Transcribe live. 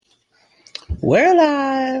We're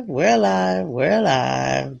live. We're live. We're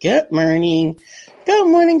live. Good morning. Good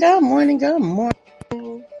morning. Good morning. Good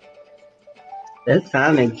morning. It's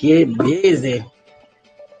time to get busy.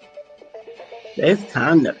 It's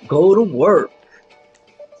time to go to work.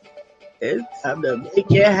 It's time to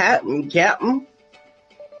make it happen, Captain.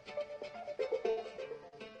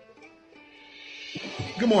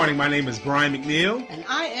 Good morning. My name is Brian McNeil. And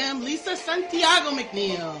I am Lisa Santiago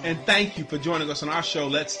McNeil. And thank you for joining us on our show,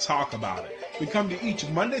 Let's Talk About It. We come to each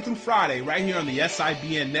Monday through Friday right here on the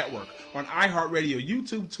SIBN Network, on iHeartRadio,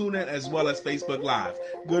 YouTube, TuneIn, as well as Facebook Live.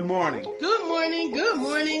 Good morning. Good morning. Good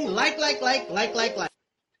morning. Like.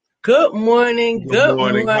 Good morning. Good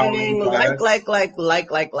morning. Like.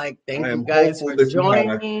 Thank you guys for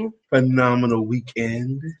joining. Phenomenal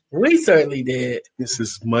weekend. We certainly did. This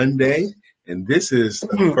is Monday, and this is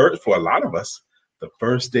the first, for a lot of us, the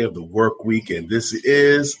first day of the work week, and this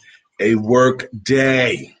is a work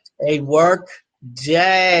day. A work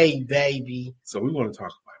day, baby. So we want to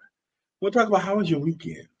talk about it. We'll talk about how was your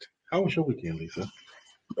weekend? How was your weekend, Lisa?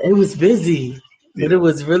 It was busy, but it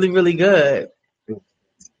was really, really good.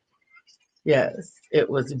 Yes, it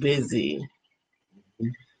was busy.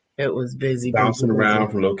 It was busy. Bouncing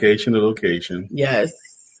around from location to location. Yes.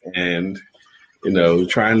 And,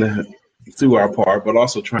 trying to do our part, but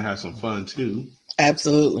also trying to have some fun, too.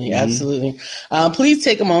 Absolutely. Absolutely. Please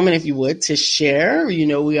take a moment, if you would, to share.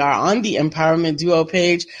 We are on the Empowerment Duo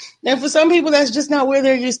page. And for some people, that's just not where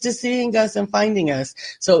they're used to seeing us and finding us.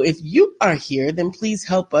 So if you are here, then please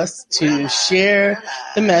help us to share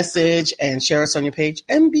the message and share us on your page.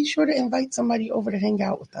 And be sure to invite somebody over to hang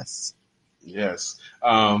out with us. Yes.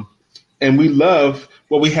 And we love,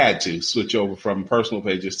 we had to switch over from personal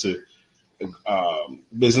pages to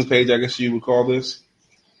business page, I guess you would call this.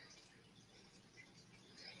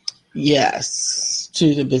 Yes,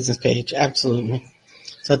 to the business page. Absolutely.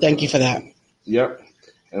 So thank you for that. Yep.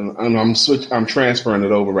 And I'm transferring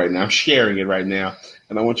it over right now. I'm sharing it right now.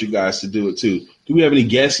 And I want you guys to do it too. Do we have any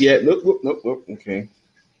guests yet? Nope. Okay.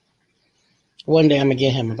 One day I'm going to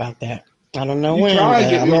get him about that. I don't know when.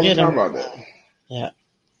 I'm going to get him about that. Yeah.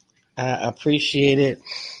 I appreciate it.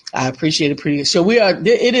 So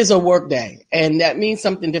it is a work day, and that means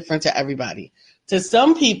something different to everybody. To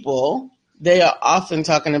some people, they are often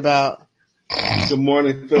talking about. Good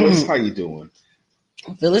morning, Phyllis. How you doing?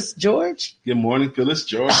 Phyllis George? Good morning, Phyllis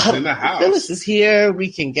George is in the house. Phyllis is here.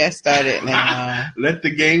 We can get started now. Let the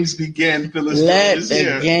games begin, Phyllis Let George is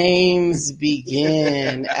here. the games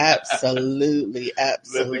begin. Absolutely. Let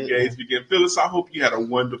the games begin. Phyllis, I hope you had a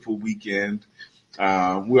wonderful weekend.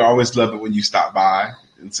 We always love it when you stop by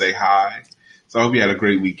and say hi. So I hope you had a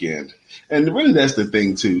great weekend. And really, that's the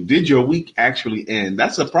thing, too. Did your week actually end?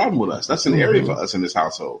 That's a problem with us. That's an area for us in this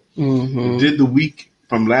household. Mm-hmm. Did the week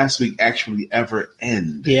from last week actually ever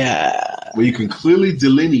end? Yeah. Where you can clearly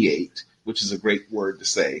delineate, which is a great word to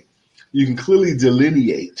say, you can clearly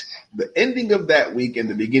delineate the ending of that week and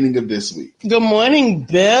the beginning of this week. Good morning,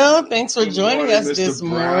 Bill. Thanks for joining us this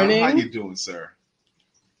morning. How you doing, sir?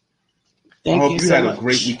 Thank I hope you you so had much. a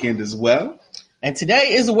great weekend as well. And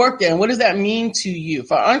today is work day. And what does that mean to you?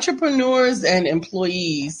 For entrepreneurs and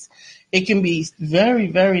employees, it can be very,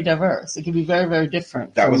 very diverse. It can be very, very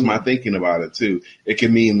different. That was my thinking about it, too. It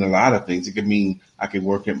can mean a lot of things. It can mean I can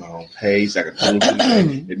work at my own pace. I can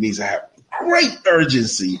it means I have great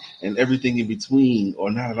urgency and everything in between or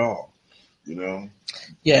not at all,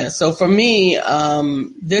 Yeah, so for me,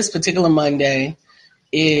 this particular Monday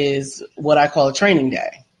is what I call a training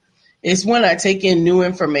day. It's when I take in new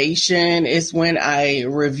information. It's when I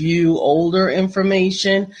review older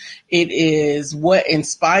information. It is what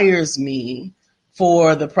inspires me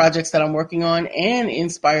for the projects that I'm working on and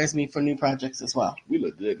inspires me for new projects as well. We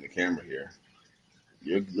look good in the camera here.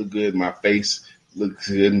 You look good. My face looks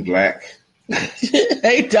good in black.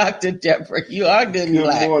 Hey, Dr. Deborah, you are good in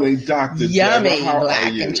black. Good morning, Dr. Yummy Deborah. How black are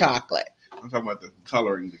you? and chocolate. I'm talking about the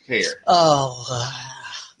coloring the hair. Oh.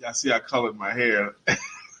 Y'all see I colored my hair.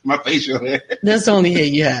 My facial hair. That's the only hair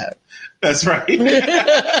you have. That's right.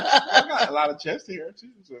 I got a lot of chest hair, too.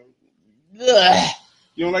 So. Ugh.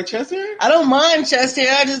 You don't like chest hair? I don't mind chest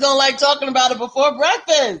hair. I just don't like talking about it before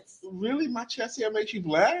breakfast. Really? My chest hair makes you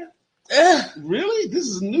black? Ugh. Really? This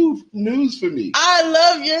is new news for me. I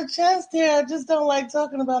love your chest hair. I just don't like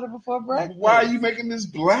talking about it before breakfast. Why are you making this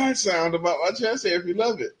blah sound about my chest hair if you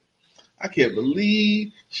love it? I can't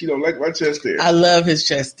believe she don't like my chest hair. I love his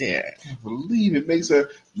chest hair. I can't believe it makes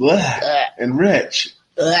her blah and wretch.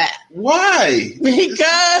 Blah. Why?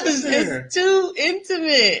 Because it's too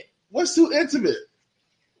intimate. What's too intimate?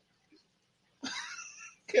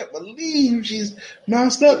 Can't believe she's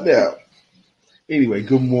moused up now. Anyway,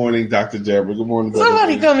 good morning, Dr. Deborah. Good morning, Brother.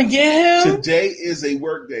 Somebody come and get him. Today is a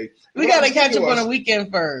work day. We got to catch up on the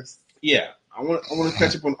weekend first. Yeah, I want to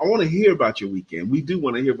catch up on. I want to hear about your weekend. We do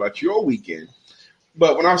want to hear about your weekend.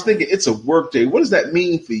 But when I was thinking, it's a work day. What does that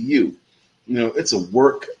mean for you? It's a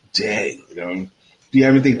work day. Do you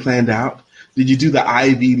have anything planned out? Did you do the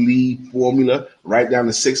Ivy League formula? Write down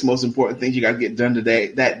the 6 most important things you got to get done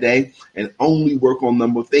that day, and only work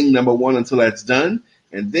on thing number 1 until that's done.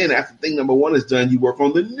 And then after thing number 1 is done, you work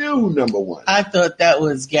on the new number 1. I thought that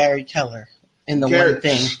was Gary Keller in the one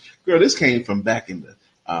thing. Girl, this came from back in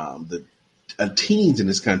the teens in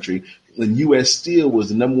this country when U.S. Steel was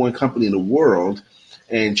the number 1 company in the world,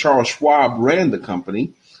 and Charles Schwab ran the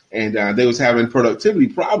company. And they was having productivity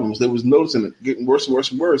problems. They was noticing it getting worse and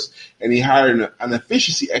worse and worse. And he hired an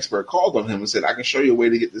efficiency expert, called on him and said, I can show you a way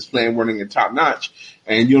to get this plan running in top notch,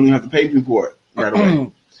 and you don't even have to pay me for it right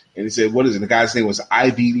away. And he said, what is it? The guy's name was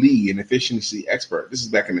Ivy Lee, an efficiency expert. This is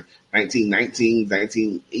back in the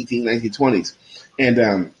 1920s.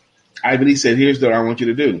 And Ivy Lee said, here's what I want you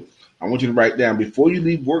to do. I want you to write down, before you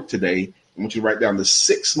leave work today, I want you to write down the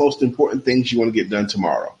 6 most important things you want to get done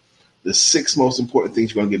tomorrow. The 6 most important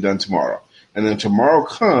things you're going to get done tomorrow. And then tomorrow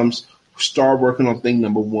comes, start working on thing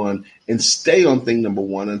number 1 and stay on thing number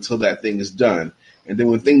 1 until that thing is done. And then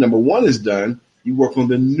when thing number 1 is done, you work on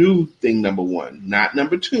the new thing number 1, not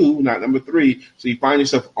number 2, not number 3. So you find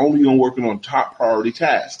yourself only working on top priority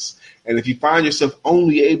tasks. And if you find yourself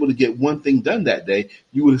only able to get one thing done that day,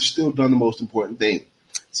 you would have still done the most important thing.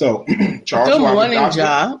 So Charles good morning,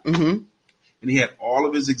 job. And he had all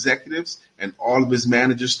of his executives and all of his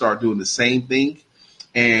managers start doing the same thing.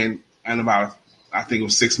 And about, I think it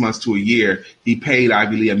was 6 months to a year, he paid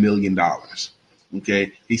Ivy Lee $1 million.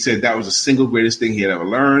 Okay. He said that was the single greatest thing he had ever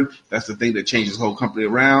learned. That's the thing that changed his whole company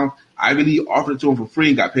around. Ivy Lee offered it to him for free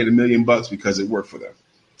and got paid $1 million because it worked for them.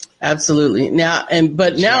 Absolutely. Now,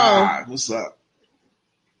 what's up?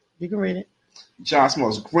 You can read it. John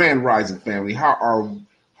Smalls, Grand Rising family. How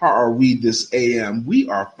are we this AM? We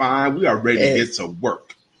are fine. We are ready to get to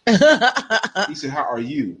work. He said, how are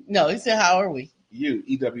you? No, he said, how are we? You,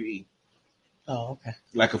 EWE. Oh, okay.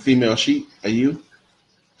 Like a female sheep, are you?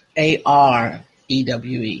 AREWE.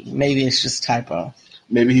 Maybe it's just typo.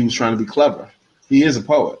 Maybe he was trying to be clever. He is a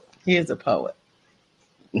poet. He is a poet.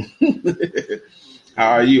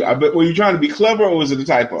 How are you? I bet. Were you trying to be clever, or was it a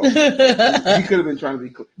typo? You could have been trying to be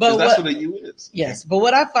clever. But that's what a U is. Yes, but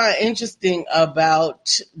what I find interesting about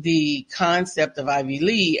the concept of Ivy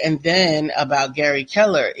Lee and then about Gary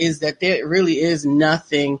Keller is that there really is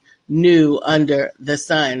nothing new under the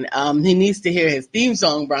sun. He needs to hear his theme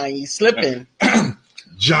song, Brian. He's slipping.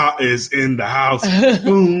 Ja is in the house.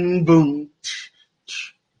 Boom, boom.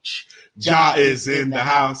 Ja is in the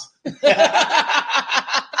house.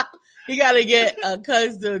 He got to get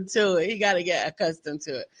accustomed to it.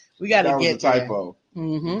 We got to get there. Typo.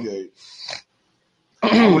 Mm-hmm. Okay.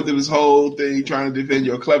 I went through this whole thing trying to defend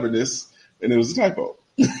your cleverness, and it was a typo.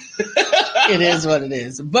 It is what it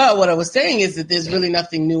is. But what I was saying is that there's really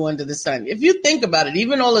nothing new under the sun. If you think about it,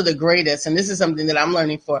 even all of the greatest, and this is something that I'm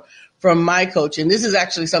learning from my coach, and this is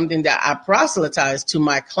actually something that I proselytize to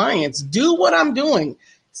my clients, do what I'm doing.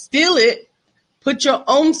 Steal it, put your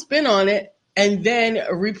own spin on it, and then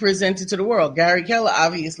represent it to the world. Gary Keller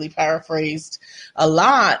obviously paraphrased a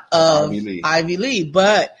lot of Ivy Lee,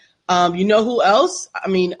 but you know who else? I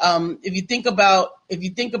mean, if you think about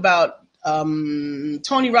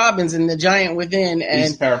Tony Robbins and The Giant Within, and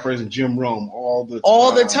he's paraphrasing Jim Rome all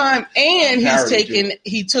the time, and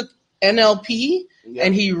he took NLP. Yep.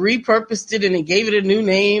 And he repurposed it and he gave it a new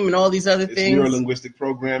name and all these other things. Neuro-linguistic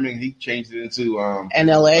programming. He changed it into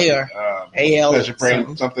NLA or AL. Pleasure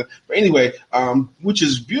brain, something. But anyway, which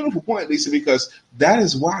is a beautiful point, Lisa, because that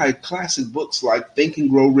is why classic books like Think and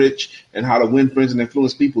Grow Rich and How to Win Friends and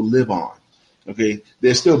Influence People live on. Okay,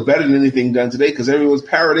 they're still better than anything done today because everyone's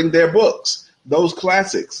parroting their books, those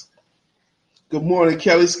classics. Good morning,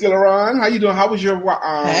 Kelly Skilleron. How you doing? How was your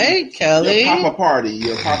hey, Kelly. Your Papa party,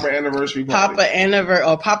 your Papa anniversary party?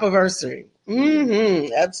 Papaversary.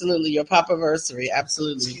 Mm-hmm. Absolutely, your Papaversary.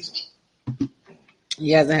 Absolutely.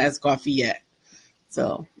 He hasn't had his coffee yet,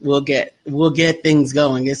 so we'll get things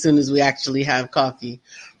going as soon as we actually have coffee.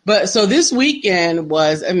 But so this weekend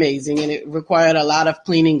was amazing, and it required a lot of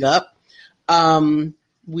cleaning up.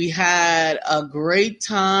 We had a great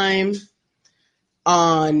time.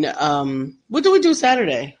 On what did we do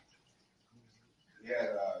Saturday? Yeah,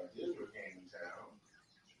 Israel came in town.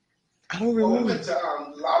 I don't remember. We went to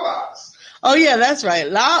Lala's. Oh yeah, that's right.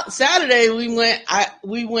 Saturday we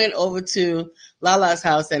went over to Lala's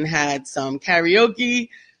house and had some karaoke.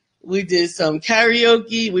 We did some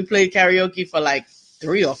karaoke. We played karaoke for like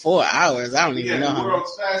 3 or 4 hours. I don't even know. The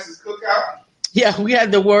world's fastest cookout. Yeah, we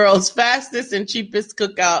had the world's fastest and cheapest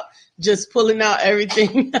cookout, just pulling out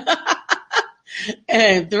everything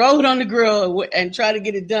and throw it on the grill and try to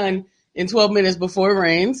get it done in 12 minutes before it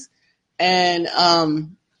rains. And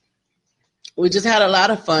we just had a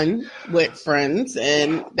lot of fun with friends,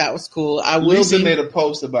 and that was cool. Lisa made a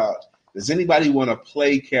post about, does anybody want to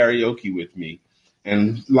play karaoke with me?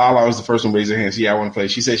 And Lala was the first one to raise her hand. So, yeah, I want to play.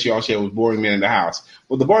 She said all she had was Boring Man in the House.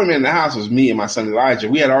 Well, the Boring Man in the House was me and my son Elijah.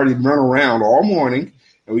 We had already run around all morning,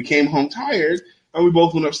 and we came home tired, and we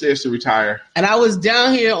both went upstairs to retire. And I was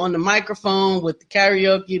down here on the microphone with the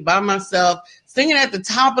karaoke by myself, singing at the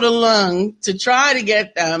top of the lung to try to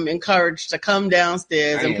get them encouraged to come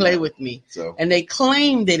downstairs and play with me. And they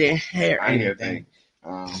claimed they didn't hear anything.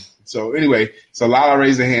 So anyway, Lala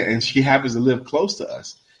raised her hand, and she happens to live close to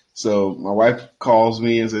us. So my wife calls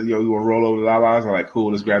me and says, "Yo, you want to roll over to Lala's?" I'm like,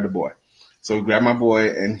 "Cool, let's grab the boy." So we grab my boy,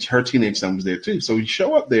 and her teenage son was there too. So we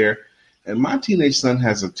show up there, and my teenage son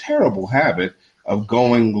has a terrible habit of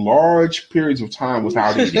going large periods of time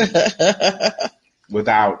without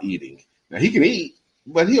eating. Now, he can eat,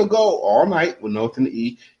 but he'll go all night with nothing to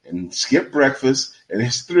eat and skip breakfast, and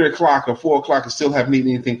it's 3 o'clock or 4 o'clock and still haven't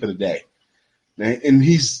eaten anything for the day. And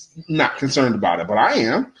he's not concerned about it, but I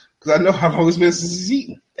am, because I know how long it's been since he's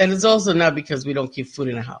eaten. And it's also not because we don't keep food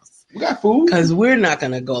in the house. We got food. Because we're not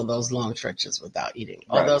going to go those long stretches without eating,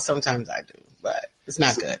 although sometimes I do, but it's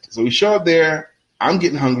not good. So we show up there. I'm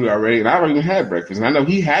getting hungry already, and I haven't even had breakfast. And I know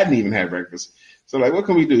he hadn't even had breakfast. So, like, what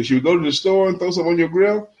can we do? Should we go to the store and throw something on your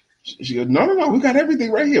grill? She goes, no, we got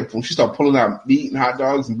everything right here. She started pulling out meat and hot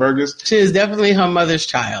dogs and burgers. She is definitely her mother's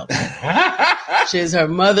child. She is her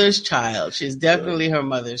mother's child. She's definitely her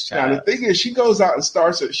mother's child. Now, the thing is, she goes out and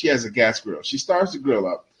starts it. She has a gas grill. She starts the grill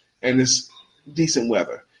up, and it's decent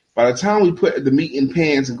weather. By the time we put the meat in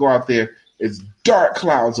pans and go out there, it's dark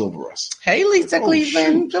clouds over us. Hey, Lisa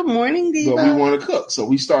Cleveland. Shoot. Good morning, Diva. But we want to cook. So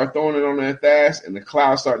we start throwing it on there fast, and the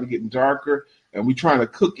clouds starting to get darker, and we trying to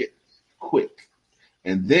cook it quick.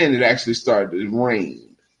 And then it actually started to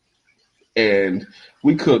rain. And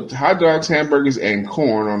we cooked hot dogs, hamburgers, and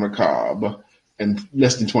corn on the cob in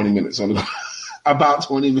less than 20 minutes. About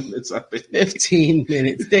 20 minutes, I think. 15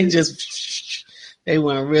 minutes. They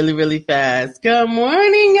went really, really fast. Good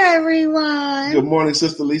morning, everyone. Good morning,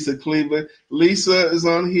 Sister Lisa Cleveland. Lisa is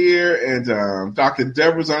on here, and Dr.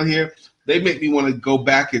 Deborah's on here. They make me want to go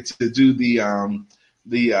back and to do the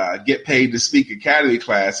Get Paid to Speak Academy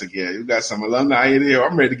class again. We've got some alumni in here.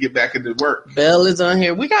 I'm ready to get back into work. Bill is on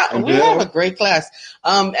here. We have a great class.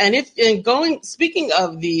 Speaking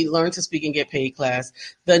of the Learn to Speak and Get Paid class,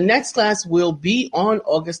 the next class will be on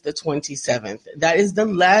August the 27th. That is the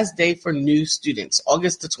last day for new students.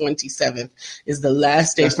 August the 27th is the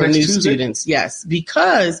last day for new students. Yes,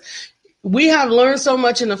 because we have learned so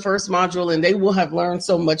much in the first module, and they will have learned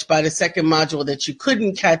so much by the second module that you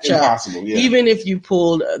couldn't catch up. Yeah. Even if you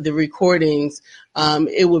pulled the recordings,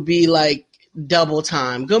 it would be like double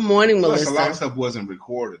time. Good morning, Melissa. A lot of stuff wasn't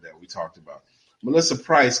recorded that we talked about. Melissa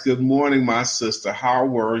Price, good morning, my sister. How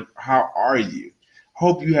are you?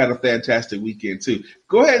 Hope you had a fantastic weekend, too.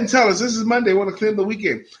 Go ahead and tell us. This is Monday. I want to clear the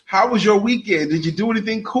weekend. How was your weekend? Did you do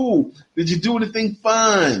anything cool? Did you do anything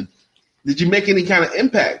fun? Did you make any kind of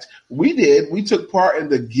impact? We did. We took part in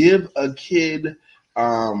the Give a Kid,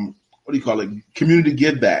 community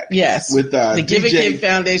give back. Yes. With the Give a Kid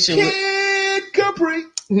Foundation. Kid Capri.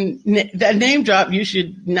 That name drop you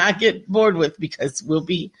should not get bored with, because we'll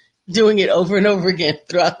be doing it over and over again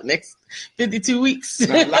throughout the next 52 weeks.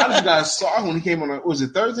 Now, a lot of you guys saw him when he came on. Was it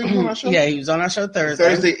Thursday he was on our show? Yeah, he was on our show Thursday.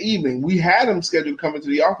 Thursday evening. We had him scheduled to come into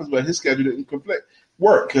the office, but his schedule didn't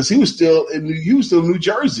work because he was still in New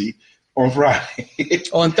Jersey on Friday.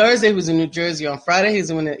 On Thursday, he was in New Jersey. On Friday,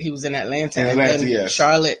 he was in Atlanta. And then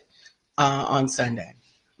Charlotte on Sunday.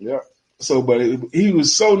 Yeah. So, but he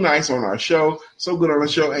was so nice on our show, so good on the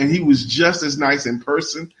show, and he was just as nice in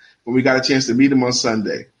person when we got a chance to meet him on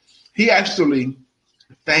Sunday. He actually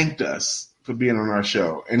thanked us for being on our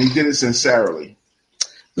show, and he did it sincerely.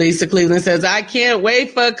 Lisa Cleveland says, "I can't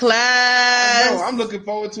wait for class." I know, I'm looking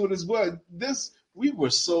forward to it as well. We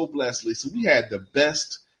were so blessed, Lisa. We had the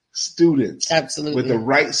best students. Absolutely. With the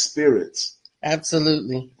right spirits.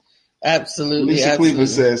 Absolutely. Lisa Cleveland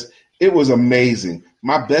says, "It was amazing.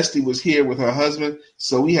 My bestie was here with her husband,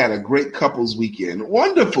 so we had a great couples weekend."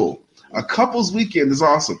 Wonderful. A couples weekend is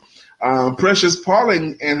awesome. Precious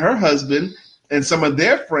Pauling and her husband and some of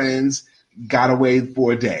their friends got away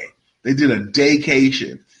for a day. They did a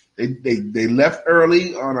daycation. They left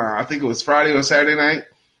early on, I think it was Friday or Saturday night.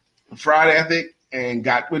 Friday, I think, and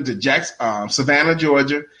went to Savannah,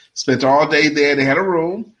 Georgia. Spent all day there. They had a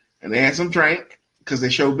room and they had some drink because they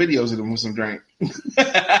showed videos of them with some drink.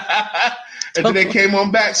 And then they came on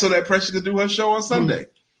back so that Precious could do her show on Sunday.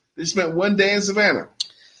 They spent one day in Savannah.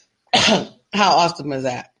 How awesome is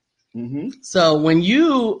that? Mm-hmm. So when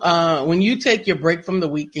you take your break from the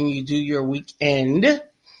week and you do your weekend,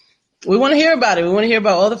 we want to hear about it. We want to hear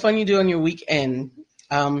about all the fun you do on your weekend.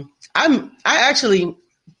 I actually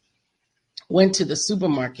went to the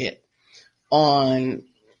supermarket on,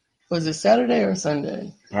 was it Saturday or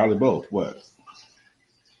Sunday? Probably both. What?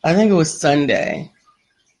 I think it was Sunday.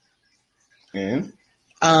 And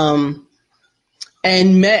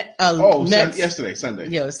met yesterday, Sunday.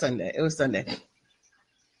 Yeah, it was Sunday. It was Sunday.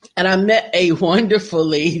 And I met a wonderful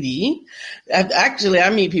lady. Actually, I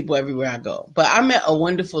meet people everywhere I go. But I met a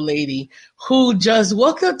wonderful lady who just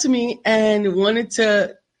walked up to me and wanted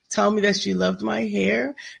to tell me that she loved my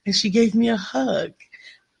hair. And she gave me a hug.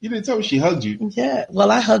 You didn't tell me she hugged you. Yeah. Well,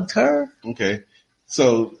 I hugged her. Okay.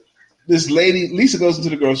 So this lady, Lisa, goes into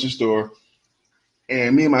the grocery store.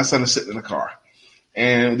 And me and my son are sitting in the car.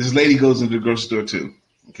 And this lady goes into the grocery store too.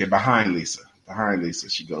 Okay, behind Lisa.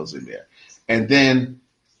 She goes in there. And then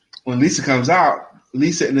when Lisa comes out,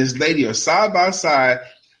 Lisa and this lady are side by side,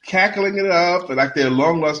 cackling it up, and like they're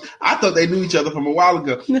long lost. I thought they knew each other from a while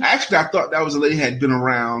ago. Actually, I thought that was a lady who had been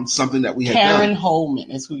around something that we had done. Karen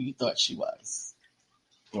Holman is who you thought she was.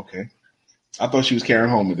 Okay. I thought she was Karen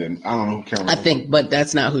Holman then. I don't know who Karen Holman I think, but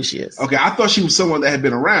that's not who she is. Okay, I thought she was someone that had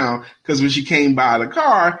been around because when she came by the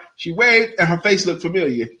car, she waved and her face looked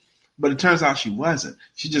familiar. But it turns out she wasn't.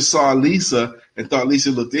 She just saw Lisa and thought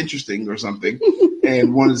Lisa looked interesting or something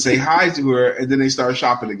and wanted to say hi to her, and then they started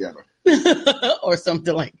shopping together. Or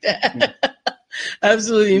something like that.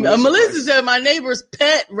 Absolutely. Melissa said my neighbor's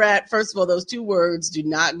pet rat, first of all, those two words do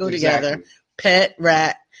not go together. Pet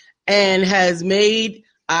rat. And has made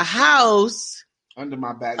a house under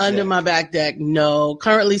my back deck. No.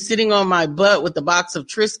 Currently sitting on my butt with a box of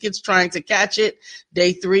Triscuits trying to catch it.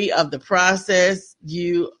 Day 3 of the process.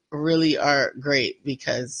 You really are great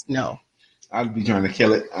because no. I'd be trying to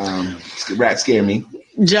kill it. Rats scare me.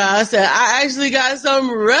 Josh said, I actually got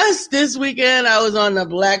some rest this weekend. I was on the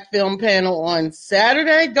Black Film panel on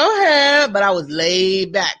Saturday. Go ahead. But I was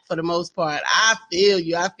laid back for the most part. I feel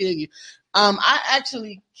you. I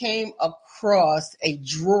actually came across a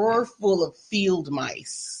drawer full of field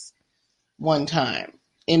mice one time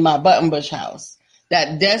in my Buttonbush house.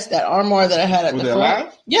 That desk, that armoire that I had at the front.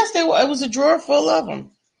 Alive? Yes, they were. It was a drawer full of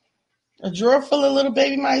them. A drawer full of little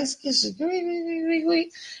baby mice.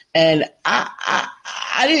 And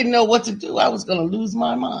I didn't know what to do. I was going to lose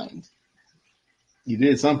my mind. You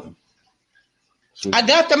did something. I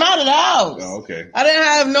got them out of the house. Oh, okay. I didn't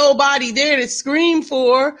have nobody there to scream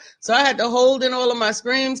for, so I had to hold in all of my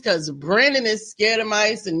screams because Brandon is scared of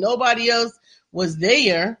mice and nobody else was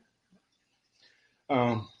there.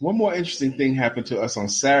 One more interesting thing happened to us on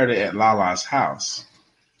Saturday at Lala's house.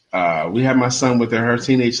 We had my son with her. Her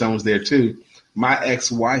teenage son was there too. My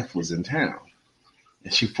ex-wife was in town,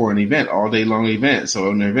 and she for an event, all day long event. So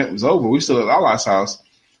when the event was over, we still at Lala's house,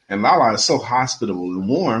 and Lala is so hospitable and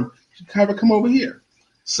warm. Have her come over here.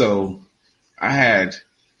 So I had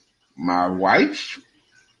my wife,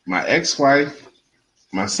 my ex-wife,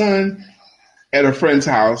 my son at a friend's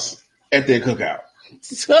house at their cookout.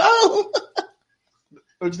 So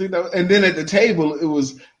don't you think that? And then at the table it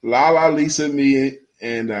was Lala, Lisa, me,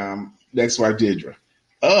 and the ex-wife Deirdre.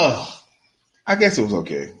 I guess it was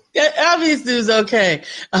okay. Yeah, obviously it was okay.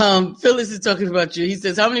 Phyllis is talking about you. He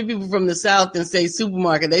says, how many people from the South can say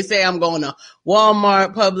supermarket? They say I'm going to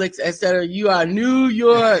Walmart, Publix, etc. You are New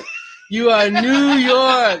York.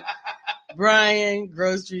 Brian,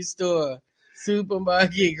 grocery store.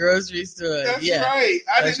 Supermarket, grocery store. That's right.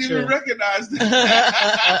 I didn't even recognize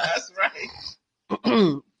that. That's right.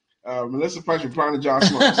 Melissa Price replying to Josh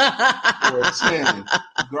Marks.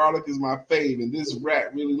 Garlic is my fave, and this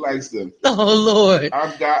rat really likes them. Oh, Lord.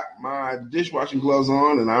 I've got my dishwashing gloves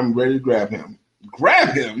on, and I'm ready to grab him.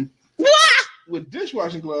 Grab him? With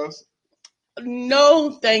dishwashing gloves?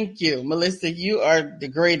 No, thank you. Melissa, you are the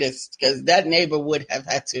greatest, because that neighbor would have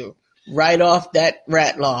had to write off that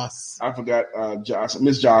rat loss. I forgot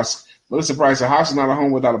Miss Josh. Melissa Price, her house is not a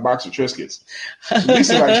home without a box of Triscuits.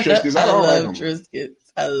 Lisa likes Triscuits. I don't like them. Triscuits.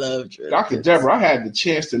 I love Triscuits. Dr. Deborah, I had the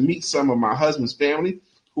chance to meet some of my husband's family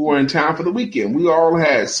who were in town for the weekend. We all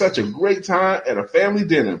had such a great time at a family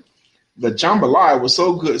dinner. The jambalaya was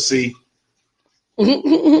so good. See, the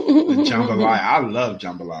jambalaya. I love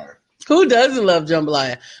jambalaya. Who doesn't love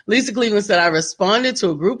jambalaya? Lisa Cleveland said, I responded to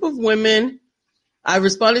a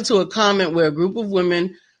comment where a group of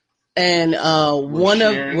women And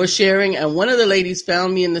was sharing, and one of the ladies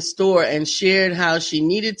found me in the store and shared how she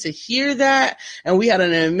needed to hear that. And we had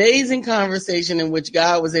an amazing conversation in which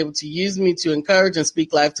God was able to use me to encourage and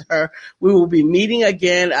speak life to her. We will be meeting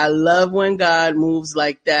again. I love when God moves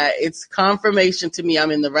like that. It's confirmation to me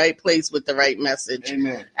I'm in the right place with the right message.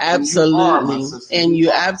 Amen. Absolutely. And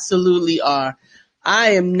you absolutely are.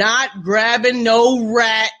 I am not grabbing no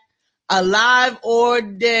rat, alive or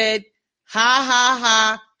dead. Ha ha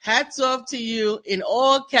ha. Hats off to you in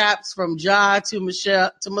all caps from Ja to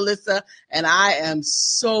Michelle to Melissa. And I am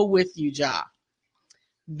so with you, Ja.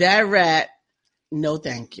 That rat, no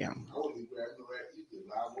thank you.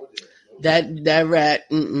 That rat,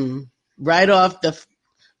 right off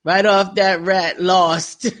that rat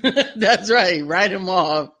lost. That's right. Write him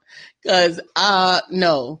off. Cause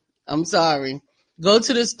no, I'm sorry. Go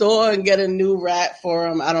to the store and get a new rat for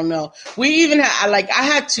him. I don't know. We even had I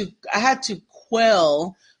had to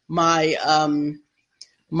quell my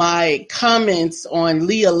my comments on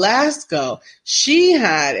Leah Lasco. She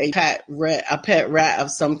had a pet rat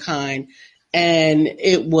of some kind, and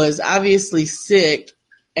it was obviously sick,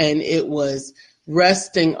 and it was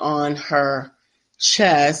resting on her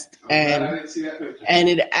chest, and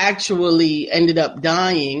it actually ended up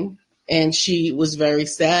dying, and she was very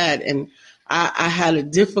sad, and I had a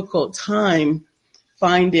difficult time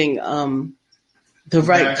finding the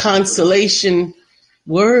right consolation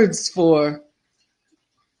words for,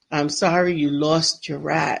 I'm sorry you lost your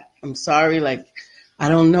rat. I'm sorry, I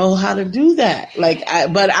don't know how to do that.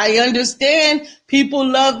 But I understand people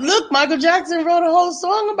look, Michael Jackson wrote a whole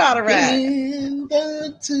song about a rat. And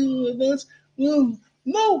the two of us will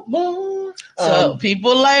no more. So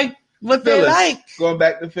people like what Phyllis, they like. Going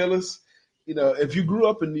back to Phyllis, if you grew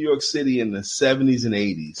up in New York City in the 70s and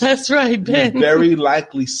 80s. That's right, Ben. You very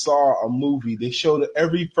likely saw a movie. They showed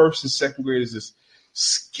every first and second graders this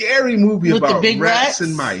scary movie with about the big rats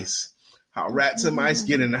and mice. How rats and mice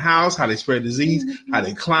get in the house, how they spread disease, how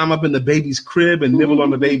they climb up in the baby's crib and nibble on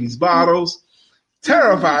the baby's bottles.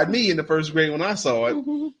 Terrified me in the first grade when I saw it.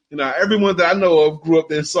 Everyone that I know of grew up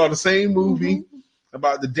there and saw the same movie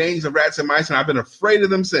about the dangers of rats and mice, and I've been afraid of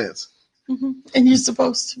them since. And you're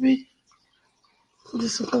supposed to be. You're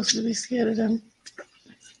supposed to be scared of them.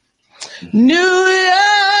 New York,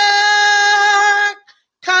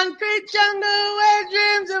 concrete jungle where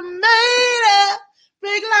dreams are made of.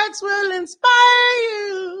 Big lights will inspire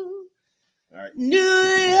you. All right. New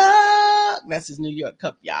York. That's his New York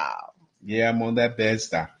Cup, y'all. Yeah, I'm on that bed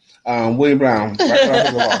style. William Brown.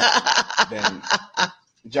 Then,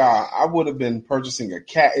 Ja, I would have been purchasing a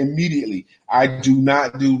cat immediately. I do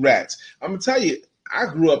not do rats. I'm going to tell you, I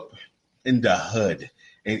grew up in the hood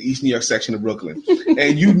in East New York section of Brooklyn,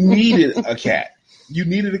 and you needed a cat. You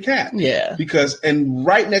needed a cat. Yeah. And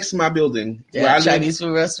right next to my building, where I Chinese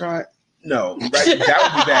food restaurant? No, that would be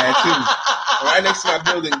bad too. Right next to my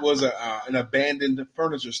building was an abandoned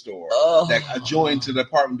furniture store that adjoined to the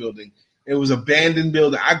apartment building. It was an abandoned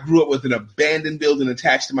building. I grew up with an abandoned building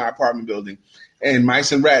attached to my apartment building, and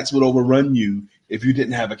mice and rats would overrun you if you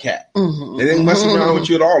didn't have a cat. They didn't mess around with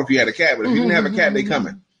you at all if you had a cat, but if you didn't have a cat, they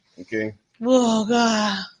coming. Okay. Oh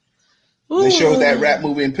God. Ooh. They showed that rat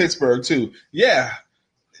movie in Pittsburgh too. Yeah.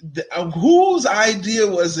 Whose idea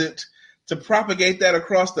was it to propagate that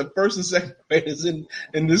across the first and second graders in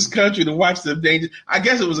this country to watch the danger? I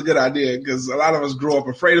guess it was a good idea because a lot of us grow up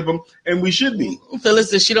afraid of them, and we should be.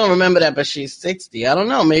 Phyllis says she don't remember that, but she's 60. I don't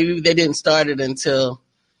know. Maybe they didn't start it until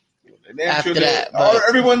after that. But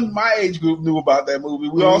everyone my age group knew about that movie.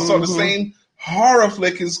 We all saw the same horror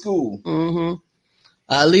flick in school.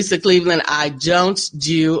 Lisa Cleveland, I don't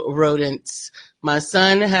do rodents. My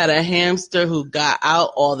son had a hamster who got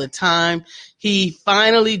out all the time. He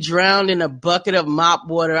finally drowned in a bucket of mop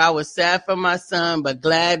water. I was sad for my son, but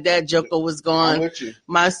glad that joker was gone. I'm with you.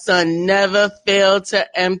 My son never failed to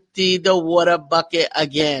empty the water bucket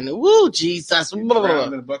again. Woo, Jesus. He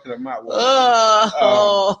drowned in a bucket of mop water. That's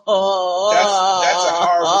a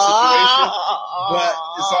horrible situation, but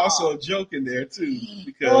it's also a joke in there too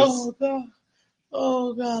because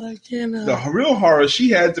Oh God, I cannot. The real horror, she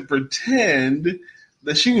had to pretend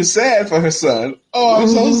that she was sad for her son. Oh, I'm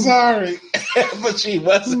so sorry. But she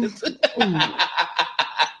wasn't.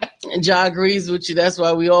 Ja agrees with you. That's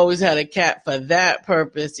why we always had a cat for that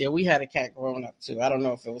purpose. Yeah, we had a cat growing up too. I don't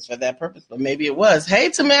know if it was for that purpose, but maybe it was. Hey,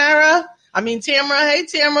 Tamara. Hey,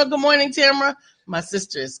 Tamara. Good morning, Tamara. My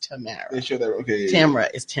sister is Tamara. They show that. Okay. Tamara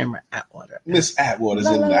is Tamara Atwater. Miss Atwater's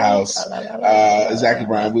in the house. Exactly,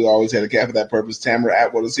 Brian. We always had a cat for that purpose. Tamara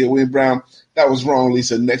Atwater's here. William Brown. That was wrong,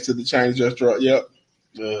 Lisa. Next to the Chinese restaurant. Yep.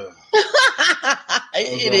 It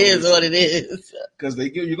is what it is. Because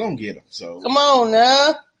you're gonna get them. So come on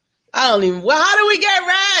now. I don't even. Well, how do we get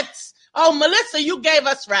rats? Oh, Melissa, you gave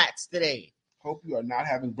us rats today. Hope you are not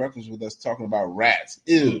having breakfast with us talking about rats.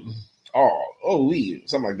 Ew.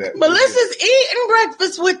 Something like that. Melissa's eating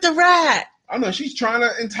breakfast with the rat. I know she's trying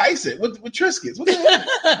to entice it with Triscuits. What the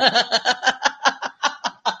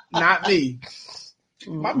hell? Not me.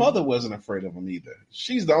 My mother wasn't afraid of them either.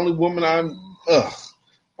 She's the only woman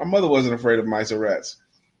My mother wasn't afraid of mice or rats.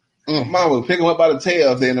 Mom would pick them up by the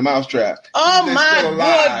tail if they're in the mouse trap. Oh my good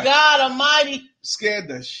God Almighty! Scared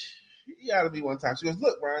the shit out of me one time. She goes,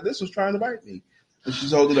 "Look, Brian, this was trying to bite me." And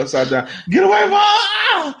she's holding it upside down. Get away from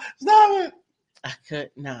her! Stop it! I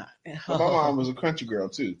could not. My mom was a country girl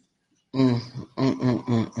too.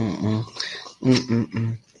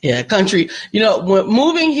 Yeah, country. When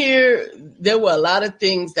moving here, there were a lot of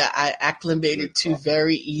things that I acclimated to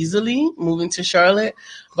very easily moving to Charlotte.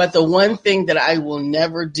 But the one thing that I will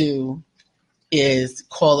never do is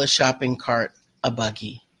call a shopping cart a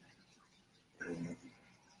buggy.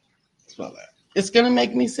 Smell that. It's going to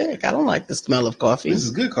make me sick. I don't like the smell of coffee. This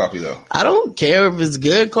is good coffee, though. I don't care if it's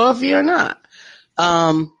good coffee or not.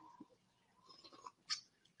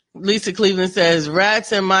 Lisa Cleveland says,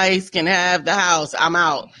 rats and mice can have the house. I'm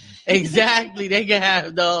out. Exactly. They can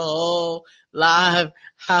have the whole live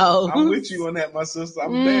house. I'm with you on that, my sister.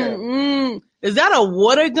 I'm there. Is that a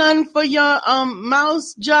water gun for your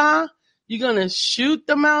mouse, Ja? You gonna shoot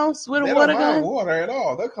the mouse with a water gun? They don't mind water at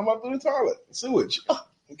all. They'll come up through the toilet. Sewage.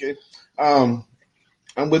 Okay. I'm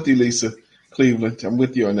with you, Lisa Cleveland. I'm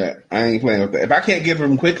with you on that. I ain't playing with that. If I can't get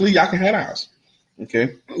them quickly, y'all can have a house.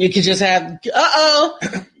 Okay. You could just have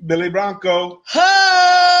Billy Bronco.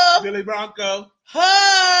 Ho! Billy Bronco.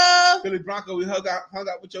 Ho! Billy Bronco, we hung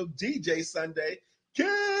out with your DJ Sunday.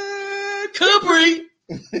 Capri.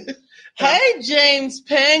 Hey, James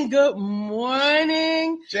Penn. Good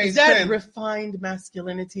morning. Is that Penn. Refined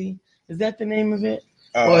masculinity? Is that the name of it?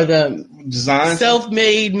 Or the design,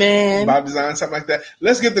 self-made man by design, something like that.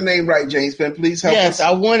 Let's get the name right, James Penn. Please help us. Yes,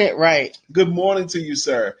 I want it right. Good morning to you,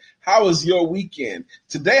 sir. How was your weekend?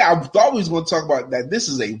 Today, I thought we was going to talk about that. This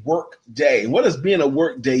is a work day. What does being a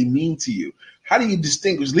work day mean to you? How do you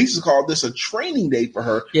distinguish? Lisa called this a training day for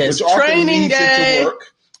her. Yes, which training day. Into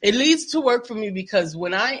work. It leads to work for me because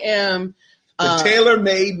when I am the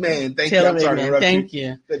tailor-made man. Thank you. I'm sorry, thank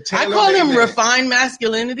you. I call him refined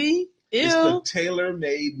masculinity. Ew. It's the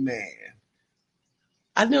tailor-made man.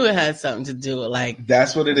 I knew it had something to do with like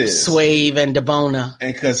that's what it is. Swave and DeBona.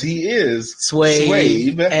 And because he is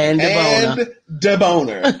Swave and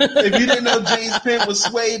DeBona. If you didn't know James Penn was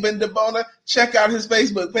Swave and DeBona, check out his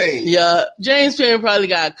Facebook page. Yeah, James Penn probably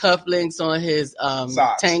got cufflinks on his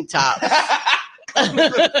tank top.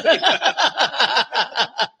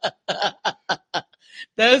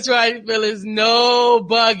 That's right, Phyllis. No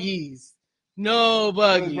buggies. No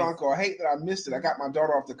buggies. Bronco, I hate that I missed it. I got my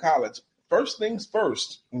daughter off to college. First things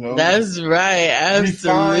first, That's right. Absolutely.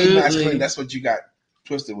 Refined masculinity. That's what you got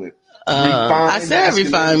twisted with. I said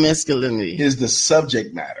refined masculinity is the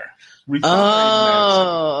subject matter.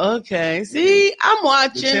 Masculinity. Okay. See, I'm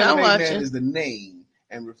watching. Man is the name,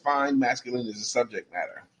 and refined masculinity is the subject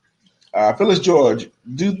matter. Phyllis George,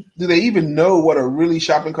 do they even know what a really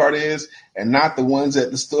shopping cart is, and not the ones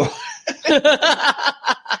at the store?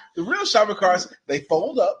 The real shopping carts, they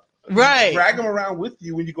fold up. Right. Drag them around with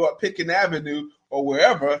you when you go up Pitkin Avenue or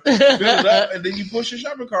wherever, fill it up, and then you push your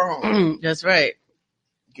shopping cart home. That's right.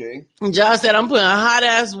 Okay. Josh said, I'm putting hot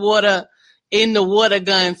ass water in the water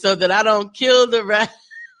gun so that I don't kill the rat.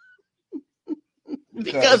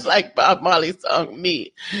 Because like Bob Marley song,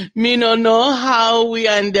 me don't know how we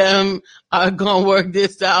and them are going to work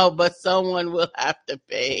this out, but someone will have to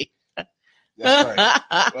pay. That's right.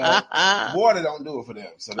 Well, water don't do it for them.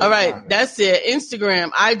 So all right, that's it.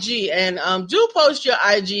 Instagram, IG, and do post your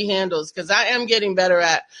IG handles because I am getting better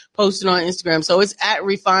at posting on Instagram. So it's at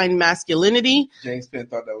Refined Masculinity. James Penn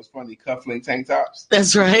thought that was funny. Cufflink tank tops.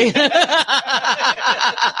 That's right.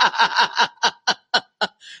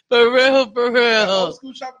 For real. Old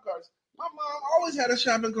school shopping carts. My mom always had a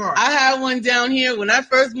shopping cart. I had one down here. When I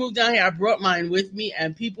first moved down here, I brought mine with me,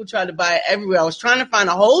 and people tried to buy it everywhere. I was trying to find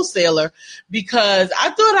a wholesaler because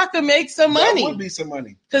I thought I could make some money. That would be some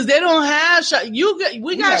money. Because they don't have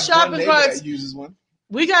we got shopping carts. That uses one.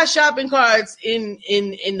 We got shopping carts in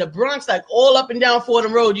the Bronx, like all up and down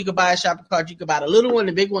Fordham Road. You could buy a shopping cart. You could buy the little one,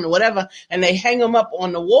 the big one, or whatever, and they hang them up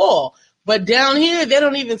on the wall. But down here, they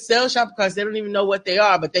don't even sell shopping carts. They don't even know what they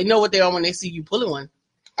are, but they know what they are when they see you pulling one.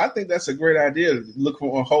 I think that's a great idea to look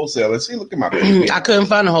for a wholesaler. See, look at my baby. I couldn't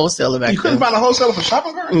find a wholesaler back then. You couldn't find a wholesaler for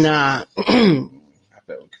shopping carts? Nah. I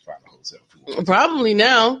bet we could find a wholesaler for one. Probably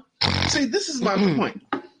now. See, this is my point.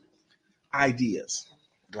 Ideas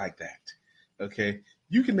like that. okay,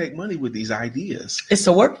 you can make money with these ideas. It's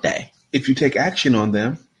a work day. If you take action on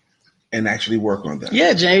them and actually work on them.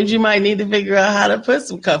 Yeah, James, you might need to figure out how to put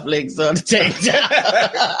some cufflinks on the table.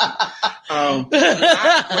 When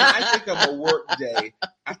I think of a work day,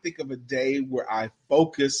 I think of a day where I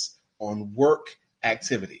focus on work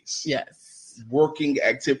activities. Yes. Working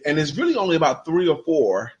activity. And it's really only about 3 or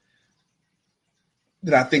 4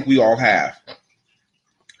 that I think we all have.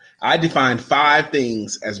 I define 5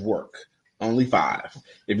 things as work. Only 5.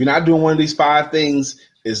 If you're not doing one of these 5 things,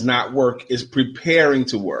 it's not work. It's preparing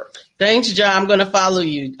to work. Thanks, Ja. I'm going to follow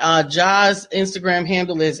you. Ja's Instagram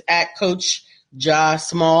handle is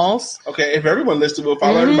 @CoachJaSmalls. Okay, if everyone listens, we'll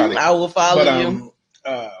follow everybody. I will follow you.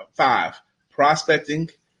 5, prospecting,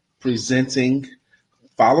 presenting,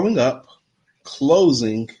 following up,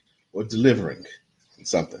 closing, or delivering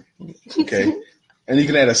something. Okay. And you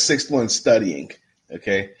can add a 6th one, studying.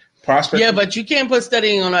 Okay. Prospecting. Yeah, but you can't put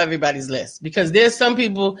studying on everybody's list because there's some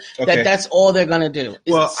people that's all they're going to do.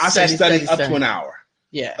 Well, I say study up to an hour.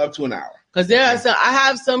 Yeah. Up to an hour. Because I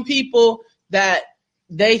have some people that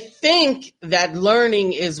they think that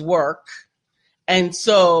learning is work. And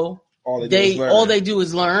so all they do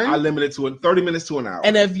is learn. I limit it to 30 minutes to an hour.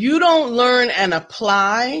 And if you don't learn and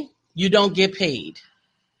apply, you don't get paid.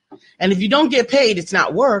 And if you don't get paid, it's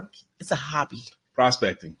not work. It's a hobby.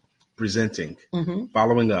 Prospecting, presenting,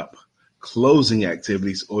 following up, closing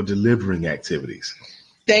activities, or delivering activities.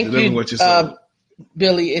 Thank you,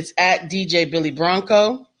 Billy. It's @DJ Billy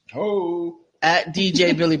Bronco. Oh.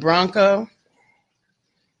 @DJ Billy Bronco.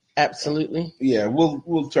 Absolutely. Yeah,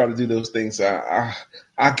 we'll try to do those things. I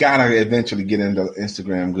gotta eventually get into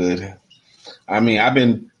Instagram good. I mean, I've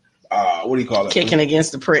been what do you call it? Kicking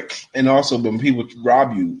against the prick. And also when people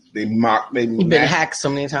rob you, they mock. You've been hacked so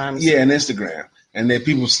many times. Yeah, on Instagram. And then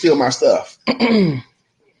people steal my stuff.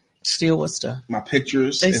 Steal what stuff? My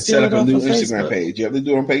pictures and set up a new Instagram page. Yeah, they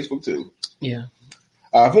do it on Facebook too. Yeah.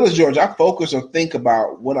 Phyllis George, I focus or think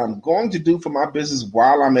about what I'm going to do for my business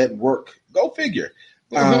while I'm at work. Go figure.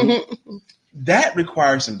 That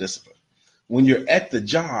requires some discipline. When you're at the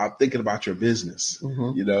job thinking about your business,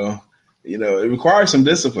 you know, it requires some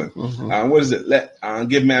discipline. What is it?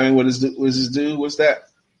 Give Mammy what is his due? What's that?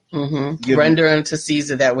 Render unto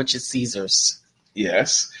Caesar that which is Caesar's.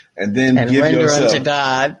 Yes. And then give render unto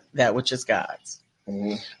God that which is God's.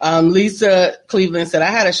 Lisa Cleveland said,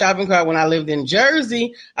 I had a shopping cart when I lived in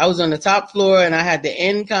Jersey. I was on the top floor and I had the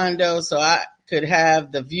end condo, so I could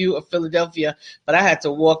have the view of Philadelphia, but I had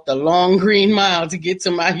to walk the long green mile to get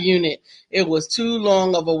to my unit. It was too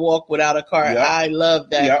long of a walk without a cart. Yep. I love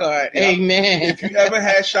that cart. Yep. Amen. If you ever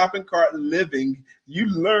had shopping cart living, you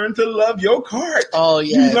learn to love your cart. Oh,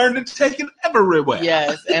 yes. You learn to take it everywhere.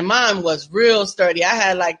 Yes, and mine was real sturdy. I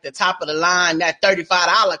had like the top of the line, that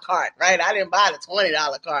 $35 cart, right? I didn't buy the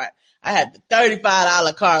 $20 cart. I had the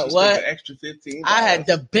 $35 cart. Just what? The extra $15. I had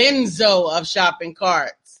the benzo of shopping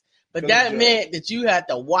carts. But that meant that you had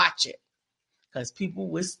to watch it because people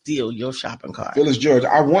would steal your shopping cart. Phyllis George,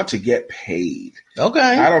 I want to get paid. Okay.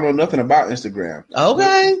 I don't know nothing about Instagram.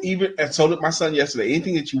 Okay. And so did my son yesterday.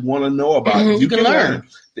 Anything that you want to know about, you can learn.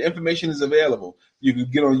 The information is available. You can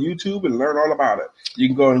get on YouTube and learn all about it. You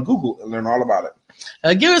can go on Google and learn all about it.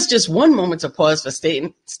 Give us just one moment to pause for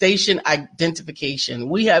station identification.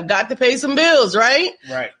 We have got to pay some bills, right?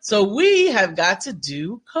 Right. So we have got to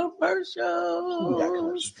do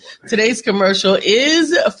commercials. Today's commercial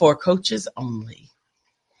is for coaches only.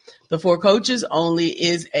 The For Coaches Only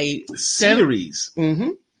is a series.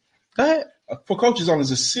 Go ahead. For Coaches Only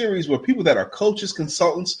is a series where people that are coaches,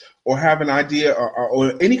 consultants, or have an idea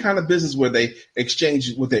or any kind of business where they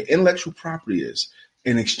exchange what their intellectual property is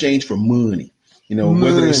in exchange for money.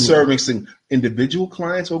 Whether they're servicing individual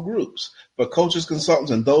clients or groups. But coaches,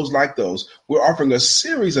 consultants, and those like those, we're offering a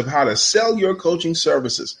series of how to sell your coaching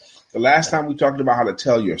services. The last time we talked about how to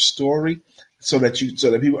tell your story so that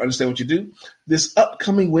people understand what you do. This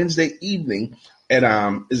upcoming Wednesday evening at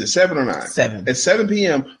is it 7 or 9? 7. At 7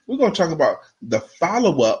 p.m., we're going to talk about the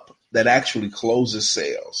follow-up that actually closes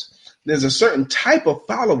sales. There's a certain type of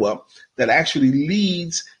follow-up that actually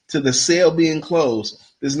leads to the sale being closed.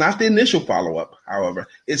 It's not the initial follow-up, however.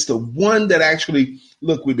 It's the one that actually,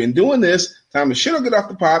 look, we've been doing this. Time to shit or get off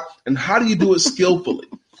the pot. And how do you do it skillfully?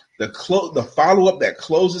 The follow-up that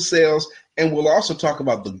closes sales. And we'll also talk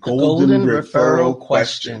about the golden referral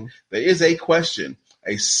question. There is a question,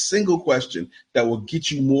 a single question that will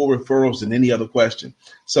get you more referrals than any other question.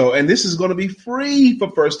 So, and this is going to be free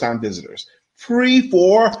for first-time visitors. Free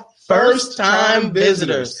for first-time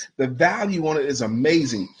visitors. The value on it is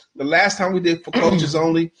amazing. The last time we did For Coaches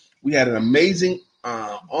Only, we had an amazing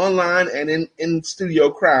online and in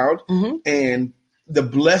studio crowd, and the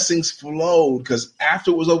blessings flowed because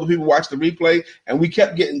after it was over, people watched the replay, and we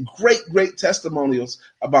kept getting great testimonials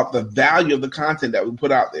about the value of the content that we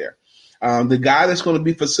put out there. The guy that's going to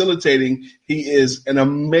be facilitating, he is an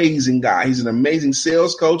amazing guy. He's an amazing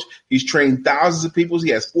sales coach. He's trained thousands of people.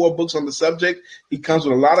 He has 4 books on the subject. He comes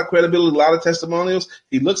with a lot of credibility, a lot of testimonials.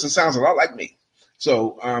 He looks and sounds a lot like me.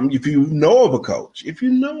 So if you know of a coach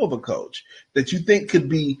that you think could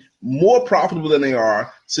be more profitable than they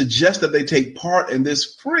are, suggest that they take part in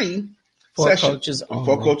this free session.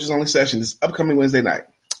 For coaches only session this upcoming Wednesday night.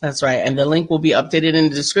 That's right. And the link will be updated in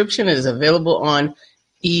the description. It is available on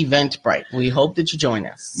Eventbrite. We hope that you join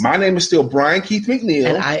us. My name is still Brian Keith McNeil.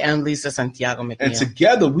 And I am Lisa Santiago McNeil. And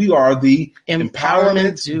together we are the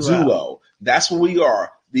Empowerment Duo. That's what we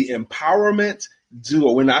are. The Empowerment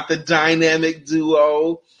Duo. We're not the Dynamic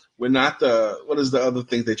Duo. We're not what is the other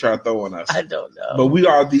thing they try to throw on us? I don't know. But we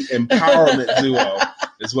are the Empowerment Duo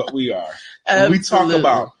is what we are. We talk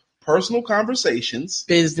about personal conversations,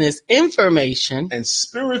 business information, and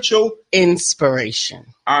spiritual inspiration.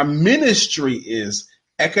 Our ministry is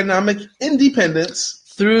economic independence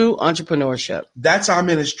through entrepreneurship. That's our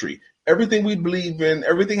ministry. Everything we believe in,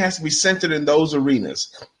 everything has to be centered in those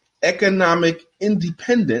arenas. Economic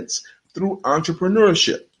independence through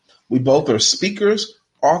entrepreneurship. We both are speakers,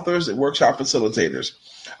 authors, and workshop facilitators.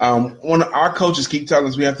 One of our coaches keep telling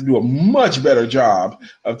us we have to do a much better job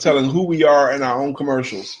of telling who we are in our own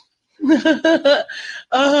commercials.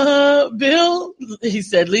 Bill, he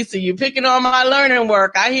said, Lisa, you're picking on my learning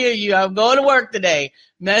work. I hear you. I'm going to work today.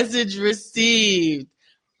 Message received.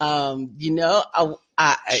 She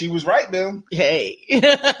was right, Bill. Hey.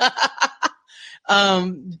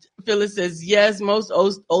 Phyllis says, yes, most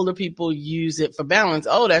older people use it for balance.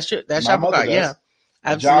 Oh, that's shopper cart. Yeah.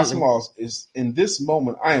 Absolutely. Josh Moss is in this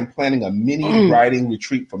moment. I am planning a mini writing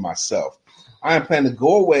retreat for myself. I am planning to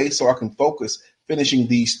go away so I can focus finishing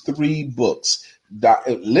these 3 books,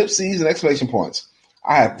 ellipses and exclamation points.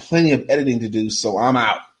 I have plenty of editing to do, so I'm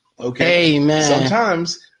out. Okay. Amen.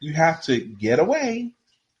 Sometimes you have to get away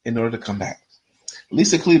in order to come back.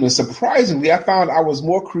 Lisa Cleveland, surprisingly, I found I was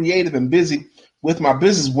more creative and busy with my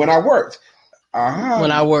business when I worked.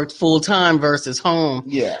 When I worked full time versus home.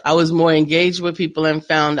 Yeah. I was more engaged with people and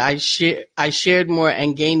found I shared more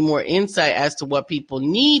and gained more insight as to what people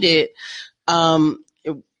needed,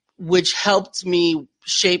 which helped me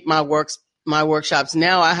shape my workshops.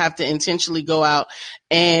 Now I have to intentionally go out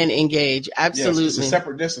and engage. Absolutely. Yes, it's a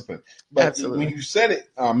separate discipline. But absolutely. When you said it,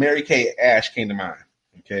 Mary Kay Ash came to mind.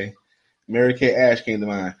 Okay. Mary Kay Ash came to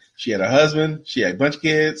mind. She had a husband. She had a bunch of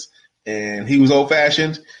kids. And he was old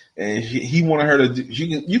fashioned. And he wanted her to do,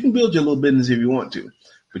 you can build your little business if you want to.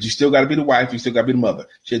 But you still got to be the wife. You still got to be the mother.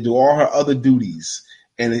 She had to do all her other duties.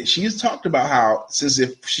 And she's talked about how since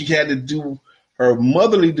if she had to do her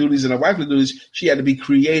motherly duties and her wifely duties, she had to be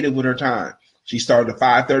creative with her time. She started a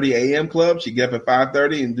 5:30 a.m. club. She'd get up at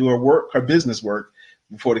 5:30 and do her business work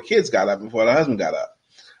before the kids got up, before the husband got up.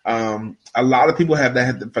 A lot of people have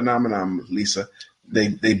that phenomenon, Lisa.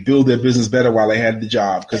 They build their business better while they had the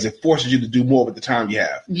job because it forces you to do more with the time you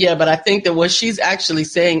have. Yeah, but I think that what she's actually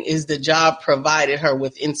saying is the job provided her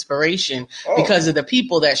with inspiration because of the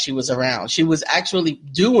people that she was around. She was actually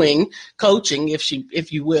doing coaching,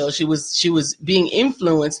 if you will. She was being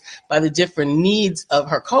influenced by the different needs of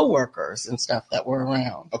her coworkers and stuff that were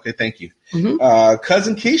around. Okay, thank you. Mm-hmm.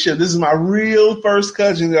 Cousin Keisha, this is my real first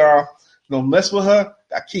cousin, y'all. Don't mess with her,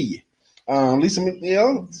 I kill you.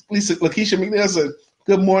 Lakeisha McNeil said,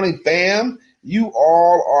 good morning, fam. You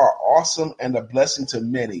all are awesome and a blessing to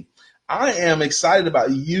many. I am excited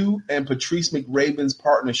about you and Patrice McRaven's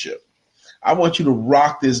partnership. I want you to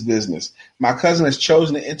rock this business. My cousin has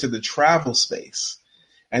chosen to enter the travel space.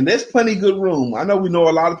 And there's plenty of good room. I know we know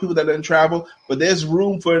a lot of people that didn't travel, but there's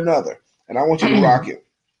room for another. And I want you to rock it.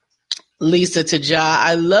 Lisa Taja,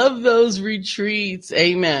 I love those retreats.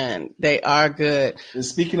 Amen. They are good. And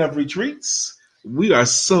speaking of retreats, we are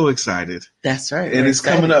so excited. That's right. And it's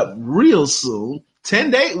coming up real soon.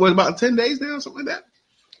 10 days. What, about 10 days now? Something like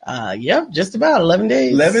that? Yep, just about 11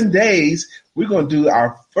 days. 11 days. We're going to do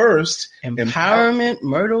our first Empowerment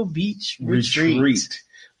Myrtle Beach retreat.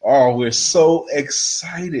 Oh, we're so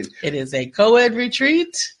excited. It is a co-ed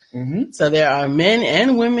retreat. Mm-hmm. So there are men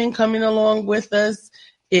and women coming along with us.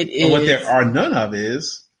 It is. And what there are none of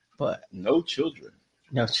is what? No children.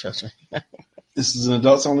 No children. This is an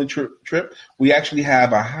adults-only trip. We actually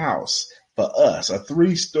have a house for us, a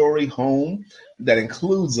 3-story home that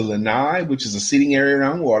includes a lanai, which is a seating area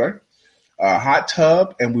around water, a hot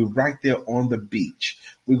tub, and we're right there on the beach.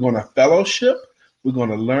 We're going to fellowship. We're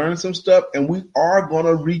going to learn some stuff, and we are going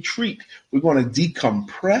to retreat. We're going to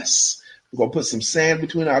decompress. We're going to put some sand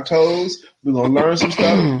between our toes. We're going to learn some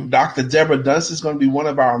stuff. Dr. Deborah Dunst is going to be one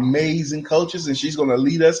of our amazing coaches, and she's going to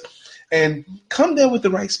lead us. And come there with the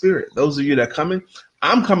right spirit. Those of you that are coming,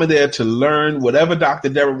 I'm coming there to learn whatever Dr.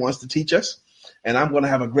 Deborah wants to teach us, and I'm going to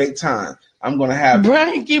have a great time. I'm going to have...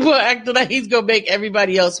 Brian keep on acting like he's going to make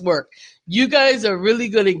everybody else work. You guys are really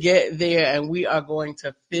going to get there, and we are going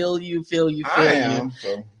to fill you. I am.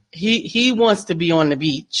 So. He wants to be on the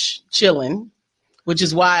beach chilling, which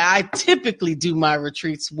is why I typically do my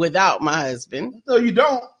retreats without my husband. No, you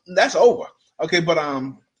don't. That's over. Okay, but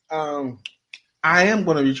I am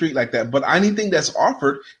going to retreat like that. But anything that's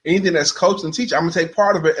offered, anything that's coached and teach, I'm going to take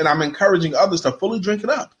part of it, and I'm encouraging others to fully drink it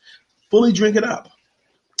up. Fully drink it up.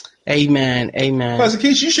 Amen. Plus,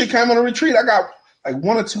 Keisha, you should come on a retreat. I got like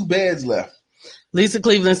 1 or 2 beds left. Lisa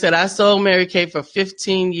Cleveland said, I sold Mary Kay for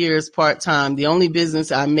 15 years part-time. The only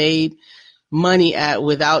business I made money at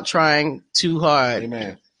without trying too hard.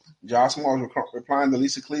 Amen. Josh Small replying to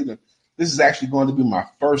Lisa Cleveland, this is actually going to be my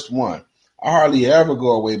first one. I hardly ever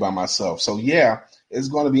go away by myself. So, yeah, it's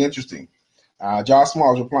going to be interesting. Josh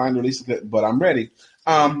Small is replying to Lisa Cleveland, but I'm ready.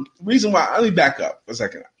 Reason why, let me back up a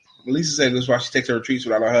second. Lisa said this is why she takes her retreats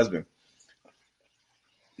without her husband.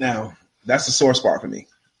 Now, that's a sore spot for me,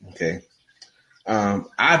 okay?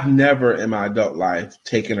 I've never in my adult life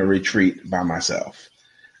taken a retreat by myself.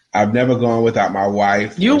 I've never gone without my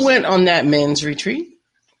wife. You went on that men's retreat?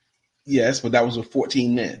 Yes, but that was with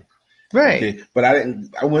 14 men. Right. Okay? But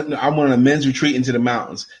I went on a men's retreat into the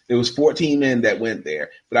mountains. There was 14 men that went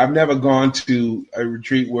there. But I've never gone to a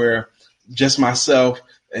retreat where just myself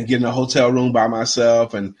and get in a hotel room by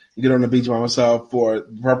myself and get on the beach by myself for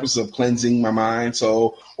the purpose of cleansing my mind,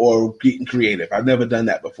 soul, or getting creative. I've never done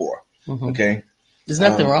that before. Mm-hmm. Okay. There's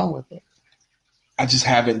nothing wrong with it. I just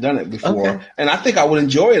haven't done it before. Okay. And I think I would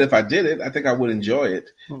enjoy it if I did it. I think I would enjoy it.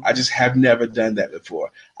 Mm-hmm. I just have never done that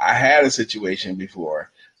before. I had a situation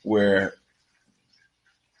before where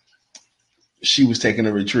she was taking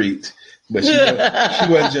a retreat, but she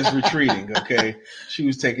wasn't just retreating, okay? She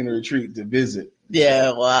was taking a retreat to visit.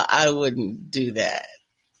 Yeah, well, I wouldn't do that.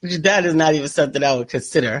 That is not even something I would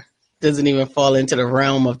consider. Doesn't even fall into the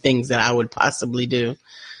realm of things that I would possibly do.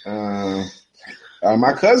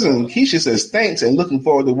 My cousin Keisha says, thanks, and looking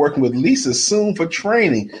forward to working with Lisa soon for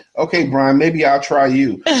training. Okay, Brian, maybe I'll try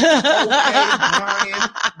you. Okay, Brian,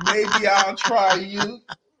 maybe I'll try you.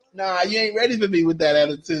 Nah, you ain't ready for me with that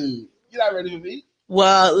attitude. You're not ready for me.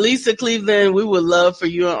 Well, Lisa Cleveland, we would love for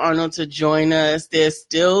you and Arnold to join us. There's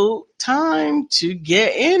still time to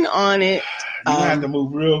get in on it. You have to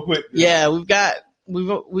move real quick. Yeah,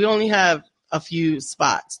 we only have a few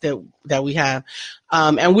spots that we have,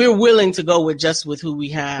 and we're willing to go with who we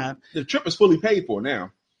have. The trip is fully paid for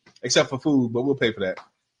now, except for food, but we'll pay for that.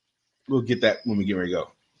 We'll get that when we get ready to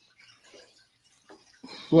go.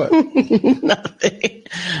 What? Nothing.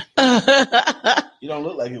 You don't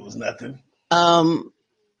look like it was nothing.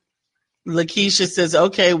 Lakeisha says,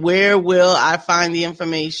 okay, where will I find the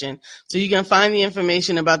information? So you can find the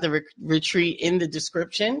information about the retreat in the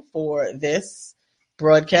description for this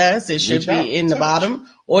broadcast. It should be in the bottom,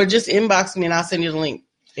 or just inbox me and I'll send you the link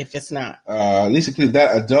if it's not. Lisa Cleveland,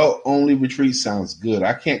 that adult-only retreat sounds good.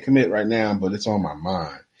 I can't commit right now, but it's on my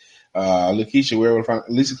mind. Lakeisha, where would I find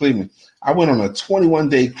Lisa Cleveland? I went on a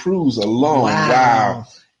 21-day cruise alone. Wow.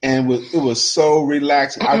 And it was so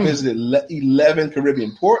relaxing. I visited 11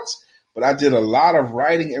 Caribbean ports, but I did a lot of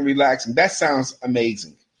writing and relaxing. That sounds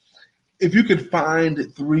amazing. If you could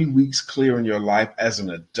find 3 weeks clear in your life as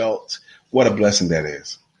an adult, what a blessing that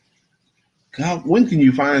is. God, when can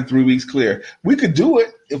you find 3 weeks clear? We could do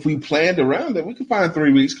it if we planned around it. We could find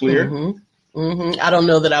 3 weeks clear. Mm-hmm. Mm-hmm. I don't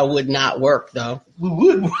know that I would not work, though. We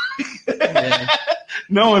would work. Yeah.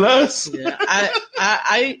 Knowing us. Yeah.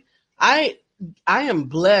 I am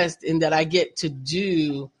blessed in that I get to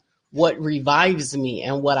do what revives me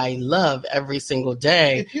and what I love every single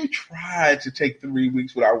day. If you try to take 3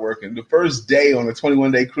 weeks without working, the first day on a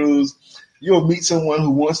 21-day cruise, you'll meet someone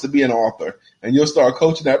who wants to be an author, and you'll start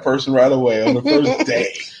coaching that person right away on the first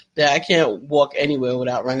day. Yeah, I can't walk anywhere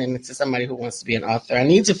without running into somebody who wants to be an author. I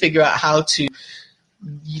need to figure out how to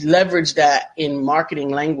leverage that in marketing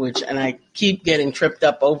language, and I keep getting tripped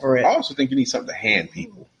up over it. I also think you need something to hand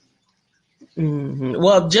people. Mm-hmm.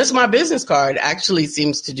 Well, just my business card actually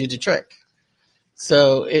seems to do the trick.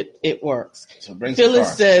 So it works. So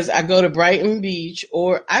Phyllis says, I go to Brighton Beach,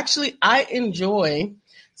 or actually I enjoy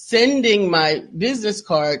sending my business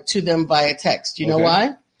card to them via text. You know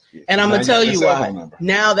why? And I'm going to tell you why.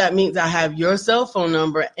 Now that means I have your cell phone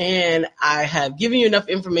number and I have given you enough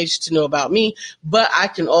information to know about me, but I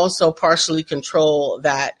can also partially control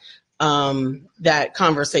that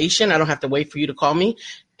conversation. I don't have to wait for you to call me.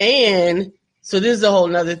 And so this is a whole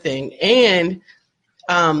nother thing. And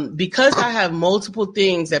because I have multiple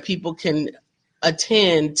things that people can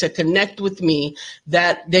attend to connect with me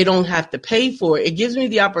that they don't have to pay for, it gives me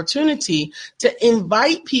the opportunity to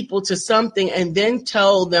invite people to something and then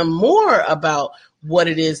tell them more about what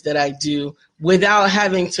it is that I do without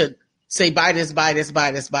having to say, buy this, buy this,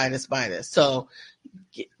 buy this, buy this, buy this. So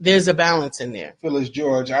there's a balance in there. Phyllis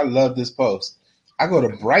George, I love this post. I go to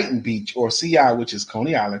Brighton Beach or CI, which is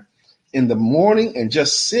Coney Island, in the morning and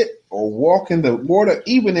just sit or walk in the water,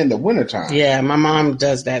 even in the wintertime. Yeah, my mom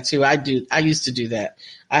does that too. I used to do that.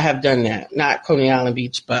 I have done that. Not Coney Island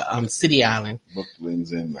Beach, but City Island.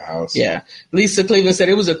 Brooklyn's in the house. Yeah. Lisa Cleveland said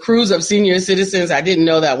it was a cruise of senior citizens. I didn't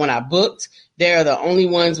know that when I booked. They're the only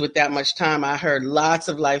ones with that much time. I heard lots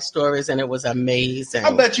of life stories, and it was amazing.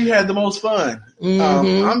 I bet you had the most fun.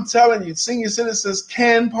 Mm-hmm. I'm telling you, senior citizens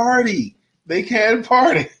can party. They can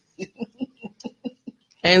party.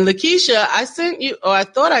 And Lakeisha, I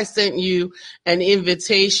thought I sent you an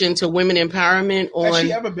invitation to Women Empowerment on. Has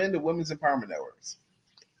she ever been to Women's Empowerment Networks?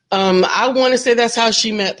 I want to say that's how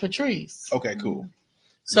she met Patrice. Okay, cool.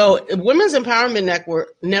 So Women's Empowerment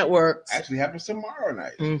Network actually happens tomorrow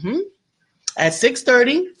night. Mm-hmm. At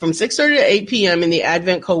 6:30, from 6:30 to 8 p.m. in the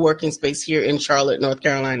Advent co-working space here in Charlotte, North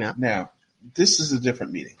Carolina. Now, this is a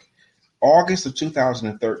different meeting. August of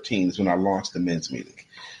 2013 is when I launched the men's meeting.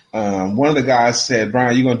 One of the guys said,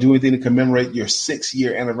 Brian, you going to do anything to commemorate your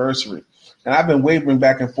 6-year anniversary? And I've been wavering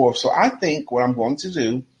back and forth. So I think what I'm going to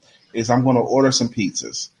do is I'm going to order some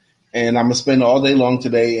pizzas. And I'm going to spend all day long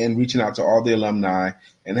today and reaching out to all the alumni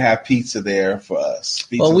and have pizza there for us.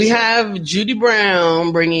 Well, we have Judy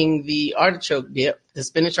Brown bringing the artichoke dip, the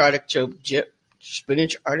spinach artichoke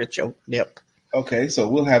dip. Okay, so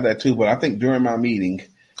we'll have that too. But I think during my meeting.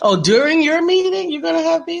 Oh, during your meeting, you're going to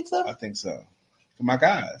have pizza? I think so. For my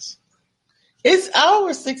guys. It's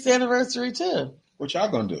our 6th anniversary too. What y'all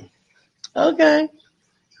going to do? Okay.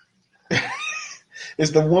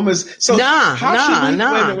 It's the woman's. So nah.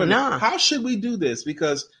 How should we do this?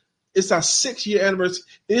 Because it's our 6-year anniversary.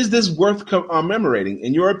 Is this worth commemorating?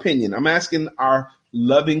 In your opinion, I'm asking our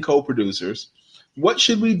loving co-producers, what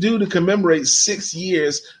should we do to commemorate 6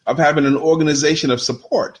 years of having an organization of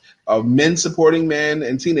support, of men supporting men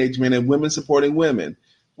and teenage men and women supporting women?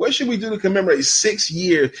 What should we do to commemorate 6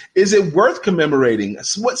 years? Is it worth commemorating?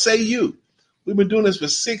 What say you? We've been doing this for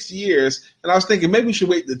 6 years, and I was thinking maybe we should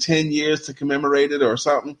wait the 10 years to commemorate it or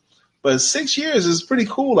something. But 6 years is pretty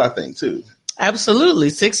cool, I think, too.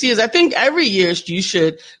 Absolutely. 6 years. I think every year you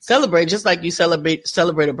should celebrate, just like you celebrate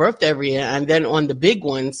a birthday every year. And then on the big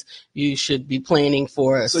ones, you should be planning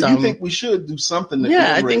for you think we should do something?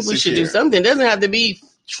 Yeah, I think we should do something. It doesn't have to be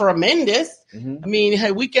tremendous. Mm-hmm. I mean,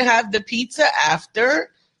 hey, we can have the pizza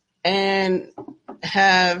after and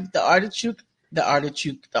have the artichoke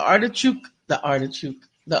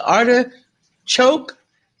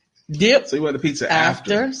dip. So you want the pizza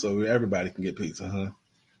after, so everybody can get pizza, huh?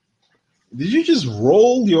 Did you just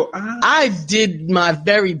roll your eyes? I did my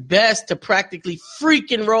very best to practically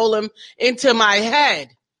freaking roll them into my head.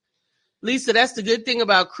 Lisa, that's the good thing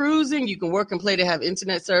about cruising. You can work and play to have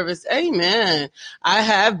internet service. Amen. I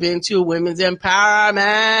have been to Women's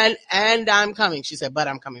Empowerment, and I'm coming. She said, but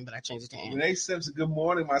I'm coming, but I changed it to Ann. Renee Simpson, good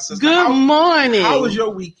morning, my sister. Good morning. How was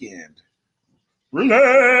your weekend?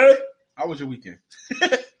 Renee, how was your weekend?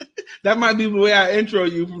 That might be the way I intro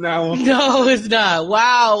you from now on. No, it's not.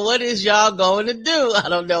 Wow, what is y'all going to do? I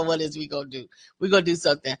don't know what is we going to do. We're going to do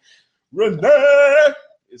something. Renee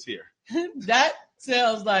is here. That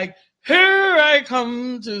sounds like, here I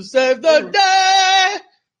come to save the day.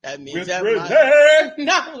 That means with that Renee.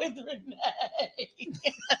 Not with Renee.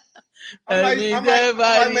 I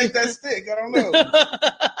might make that stick. I don't know.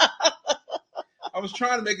 I was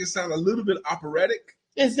trying to make it sound a little bit operatic.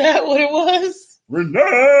 Is that what it was?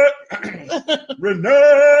 Renee!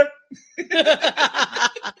 Renee! It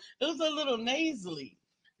was a little nasally.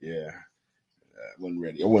 Yeah. I wasn't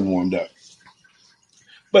ready. I wasn't warmed up.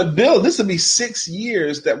 But, Bill, this will be 6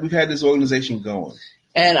 years that we've had this organization going.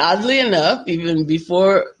 And oddly enough, even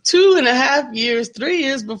before 2.5 years, 3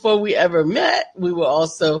 years before we ever met,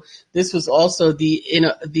 this was also the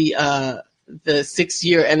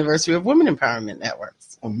 6-year anniversary of Women Empowerment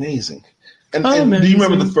Networks. Amazing. And do you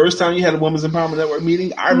remember the first time you had a Women's Empowerment Network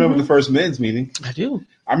meeting? I remember the first men's meeting. I do.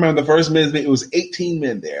 I remember the first men's meeting. It was 18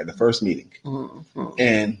 men there, the first meeting. Mm-hmm.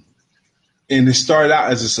 And it started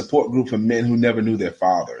out as a support group for men who never knew their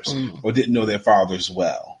fathers or didn't know their fathers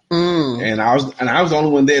well. And I was the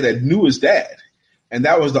only one there that knew his dad. And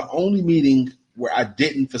that was the only meeting where I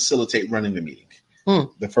didn't facilitate running the meeting.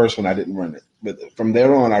 The first one I didn't run it. But from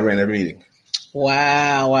there on, I ran every meeting.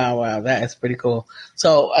 Wow. That is pretty cool.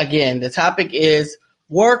 So again, the topic is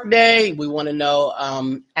work day. We want to know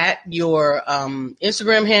at your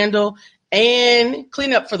Instagram handle and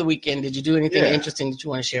clean up for the weekend. Did you do anything interesting that you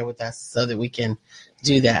want to share with us so that we can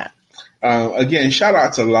do that? Again, shout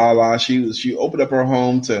out to Lala. She opened up her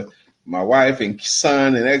home to my wife and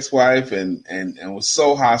son and ex-wife and was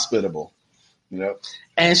so hospitable. You know.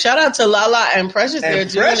 And shout out to Lala and Precious. They're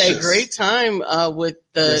doing a great time with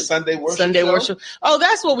the Sunday worship. Oh,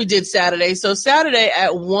 that's what we did Saturday. So Saturday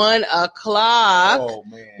at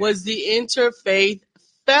 1:00 was the Interfaith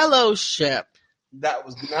Fellowship.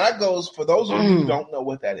 That goes for those of you who don't know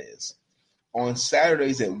what that is. On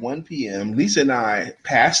Saturdays at 1 p.m., Lisa and I,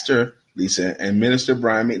 Pastor Lisa and Minister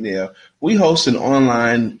Brian McNeil, we host an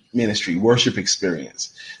online ministry worship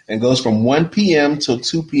experience and goes from 1 p.m. till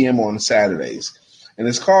 2 p.m. on Saturdays. And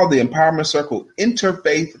it's called the Empowerment Circle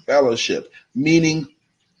Interfaith Fellowship, meaning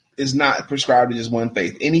is not prescribed to just one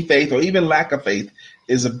faith. Any faith or even lack of faith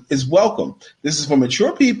is welcome. This is for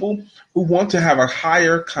mature people who want to have a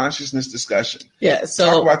higher consciousness discussion. Yeah, so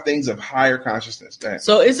talk about things of higher consciousness.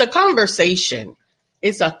 So it's a conversation.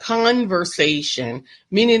 It's a conversation,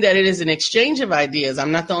 meaning that it is an exchange of ideas.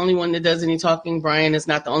 I'm not the only one that does any talking. Brian is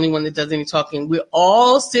not the only one that does any talking. We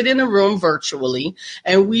all sit in a room virtually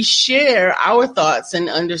and we share our thoughts and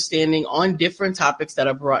understanding on different topics that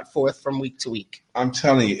are brought forth from week to week. I'm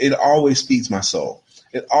telling you, it always feeds my soul.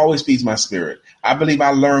 It always feeds my spirit. I believe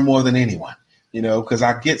I learn more than anyone. You know, because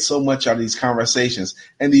I get so much out of these conversations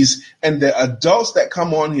and the adults that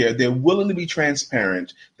come on here, they're willing to be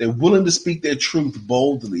transparent. They're willing to speak their truth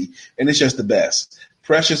boldly. And it's just the best.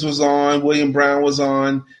 Precious was on. William Brown was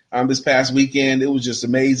on this past weekend. It was just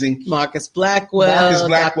amazing. Marcus Blackwell,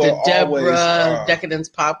 Dr. Deborah, Decadence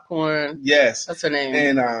Popcorn. Yes. That's her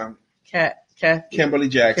name. And Kimberly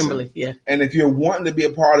Jackson. Kimberly, yeah. And if you're wanting to be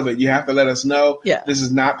a part of it, you have to let us know. Yeah. This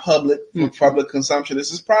is not public consumption.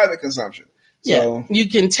 This is private consumption. So, you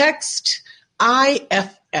can text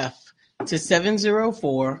IFF to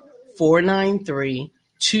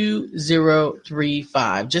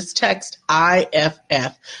 704-493-2035. Just text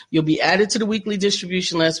IFF. You'll be added to the weekly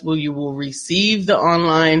distribution list where you will receive the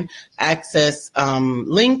online access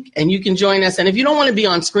link and you can join us. And if you don't want to be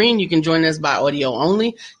on screen, you can join us by audio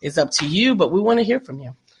only. It's up to you, but we want to hear from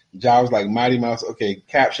you. Ja was like, Mighty Mouse, okay,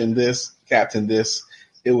 caption this, captain this.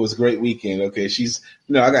 It was a great weekend. Okay,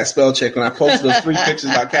 I got spell check when I posted those 3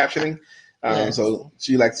 pictures about captioning. Yes. So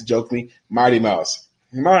she likes to joke me, Mighty Mouse.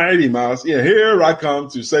 Mighty Mouse. Yeah, here I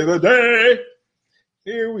come to save the day.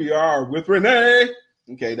 Here we are with Renee.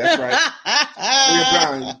 Okay, that's right.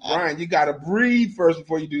 Brian, you got to breathe first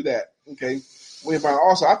before you do that. Okay. William Brown.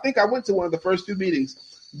 Also, I think I went to one of the first 2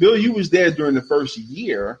 meetings. Bill, you was there during the first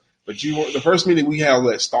year, but you were the first meeting we held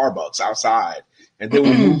at Starbucks outside. And then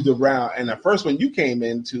we moved around. And the first one you came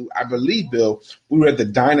into, I believe, Bill, we were at the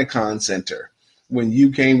Dynacon Center when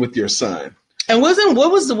you came with your son. And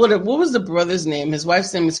what was the brother's name? His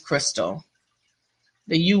wife's name is Crystal.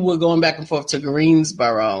 That you were going back and forth to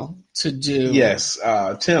Greensboro to do. Yes,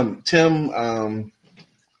 Tim.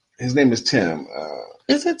 His name is Tim.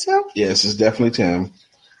 Is it Tim? Yes, it's definitely Tim.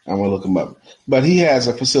 I'm gonna look him up. But he has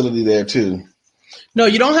a facility there too. No,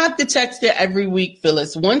 you don't have to text it every week,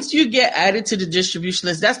 Phyllis. Once you get added to the distribution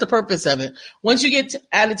list, that's the purpose of it. Once you get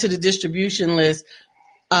added to the distribution list,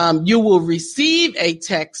 you will receive a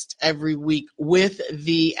text every week with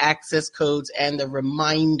the access codes and the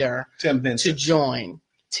reminder to join.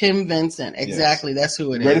 Tim Vincent. Exactly. Yes. That's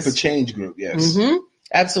who it is. Ready for Change group. Yes. Mm-hmm.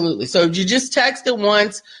 Absolutely. So you just text it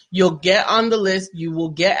once, you'll get on the list, you will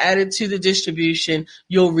get added to the distribution,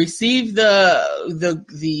 you'll receive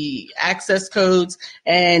the access codes,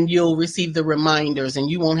 and you'll receive the reminders,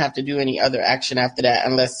 and you won't have to do any other action after that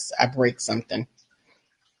unless I break something.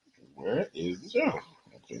 Where is the show?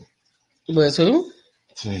 Okay. Where's who?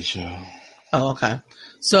 Today's show. Oh, okay.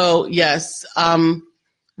 So yes.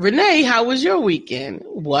 Renee, how was your weekend?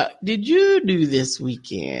 What did you do this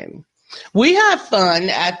weekend? We had fun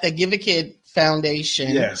at the Give a Kid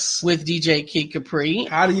Foundation with DJ Kid Capri.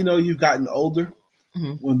 How do you know you've gotten older?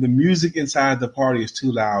 Mm-hmm. When the music inside the party is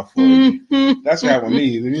too loud for you. That's what happened with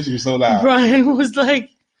me. The music is so loud. Brian was like,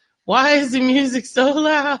 why is the music so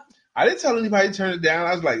loud? I didn't tell anybody to turn it down.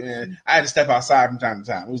 I was like, man, I had to step outside from time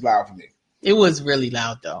to time. It was loud for me. It was really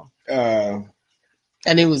loud, though. And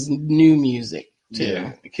it was new music, too.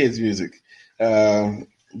 Yeah, kids' music.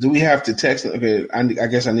 Do we have to text? Okay, I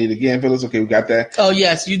guess I need it again, Phyllis. Okay, we got that. Oh,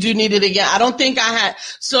 yes, you do need it again. I don't think I had.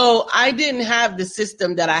 So I didn't have the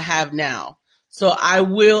system that I have now. So I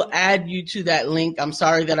will add you to that link. I'm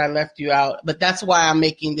sorry that I left you out, but that's why I'm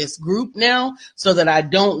making this group now so that I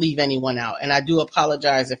don't leave anyone out. And I do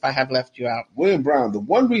apologize if I have left you out. William Brown, the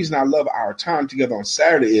one reason I love our time together on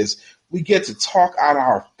Saturday is we get to talk out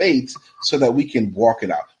our faith so that we can walk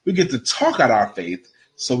it out. We get to talk out our faith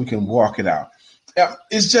so we can walk it out.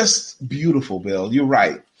 It's just beautiful, Bill. You're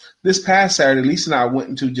right. This past Saturday, Lisa and I went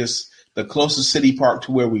into just the closest city park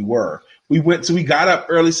to where we were. We got up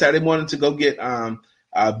early Saturday morning to go get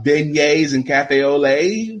beignets and Cafe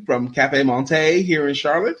Olé from Cafe Monte here in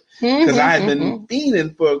Charlotte because I had been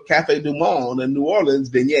fiending for Cafe Du Monde in New Orleans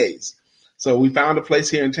beignets. So we found a place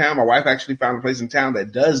here in town. My wife actually found a place in town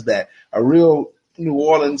that does that, a real New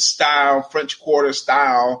Orleans style, French Quarter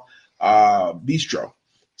style bistro.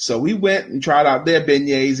 So we went and tried out their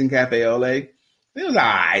beignets and Cafe Olé. It was all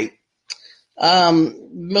right.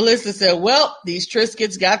 Melissa said, well, these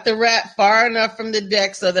Triscuits got the rat far enough from the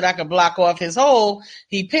deck so that I could block off his hole.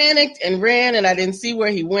 He panicked and ran, and I didn't see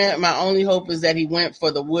where he went. My only hope is that he went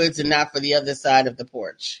for the woods and not for the other side of the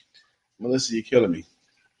porch. Melissa, you're killing me.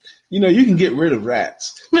 You know, you can get rid of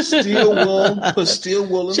rats. Steel wool, put steel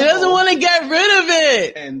wool in She doesn't want to get rid of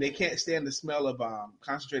it. And they can't stand the smell of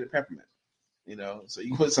concentrated peppermint. You know, so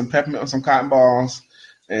you put some peppermint on some cotton balls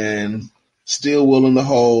and steel wool in the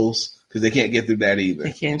holes. Because they can't get through that either.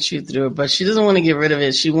 They can't shoot through it, but she doesn't want to get rid of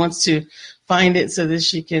it. She wants to find it so that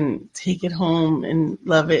she can take it home and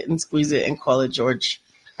love it and squeeze it and call it George.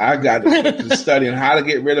 I got to study on how to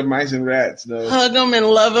get rid of mice and rats. Though. Hug them and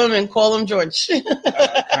love them and call them George.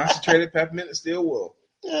 Concentrated peppermint and steel wool.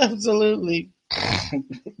 Absolutely.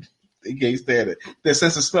 They can't stand it. Their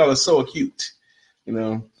sense of smell is so acute. You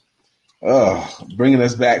know. Oh, bringing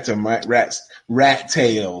us back to rat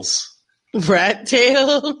tails. Rat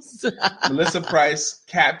tails. Melissa Price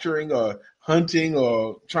capturing or hunting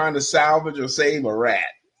or trying to salvage or save a rat.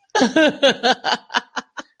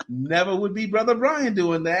 Never would be Brother Brian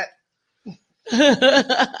doing that.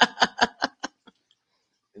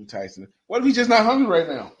 Enticing. What if he's just not hungry right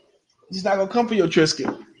now? He's not gonna come for your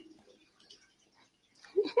Triscuit.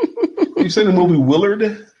 You seen the movie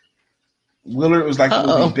Willard? Willard was like the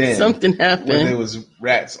movie Ben. Something happened. Where there was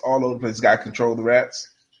rats all over the place. Guy controlled the rats.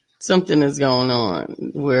 Something is going on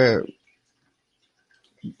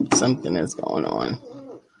something is going on.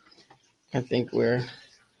 I think it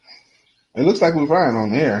looks like we're fine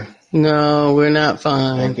on there. No, we're not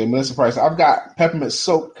fine. Okay, Melissa Price. I've got peppermint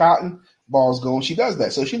soaked cotton balls going. She does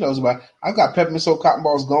that, so she knows about it. I've got peppermint soaked cotton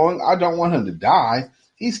balls going. I don't want him to die.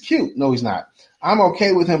 He's cute. No, he's not. I'm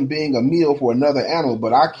okay with him being a meal for another animal,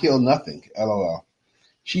 but I kill nothing. LOL.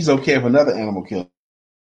 She's okay if another animal kills.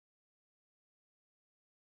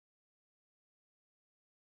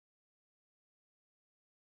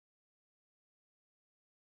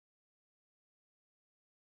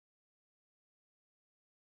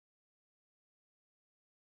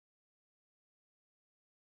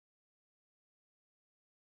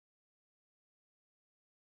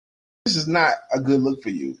 This is not a good look for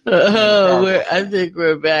you. I think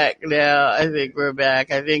we're back now. I think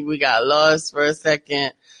we got lost for a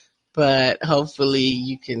second, but hopefully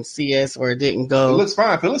you can see us or it didn't go. It looks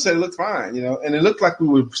fine. Phyllis said it looked fine, and it looked like we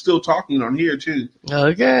were still talking on here too.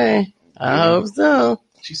 Okay. I hope so.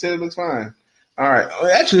 She said it looks fine. All right.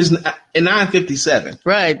 Actually, it's at 9:57.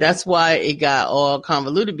 Right. That's why it got all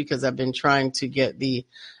convoluted because I've been trying to get the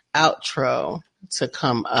outro to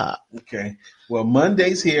come up. Okay. Well,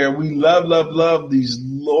 Monday's here. We love these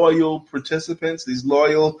loyal participants, these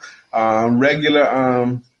loyal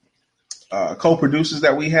regular co-producers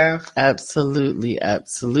that we have. Absolutely.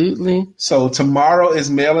 So tomorrow is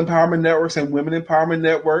Male Empowerment Networks and Women Empowerment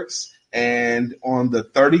Networks. And on the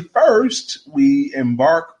 31st, we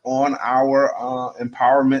embark on our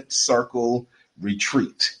Empowerment Circle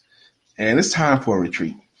retreat. And it's time for a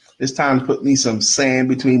retreat. It's time to put me some sand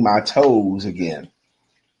between my toes again.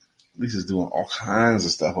 Lisa's doing all kinds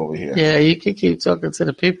of stuff over here. Yeah, you can keep talking to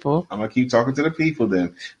the people. I'm going to keep talking to the people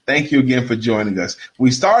then. Thank you again for joining us.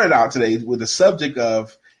 We started out today with the subject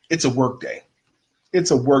of it's a work day.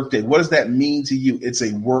 It's a work day. What does that mean to you? It's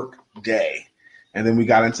a work day. And then we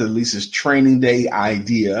got into Lisa's training day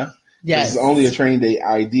idea. Yes. This is only a training day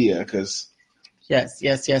idea because... Yes.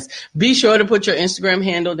 Be sure to put your Instagram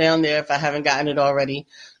handle down there if I haven't gotten it already.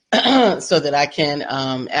 So that I can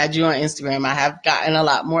add you on Instagram. I have gotten a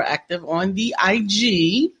lot more active on the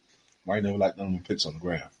IG. Why you never like none of my pics on the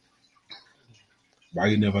gram? Why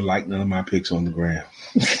you never like none of my pics on the gram?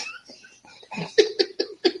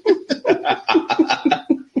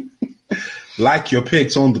 Like your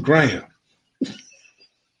pics on the gram.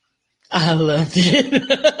 I love it.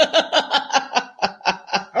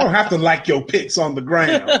 I don't have to like your pics on the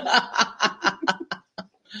gram.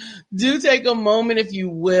 do take a moment, if you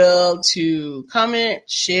will, to comment,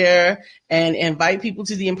 share, and invite people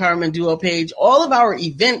to the Empowerment Duo page. All of our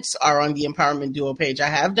events are on the Empowerment Duo page. I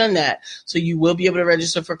have done that. So you will be able to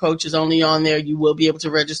register for Coaches Only on there. You will be able to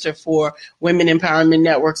register for Women Empowerment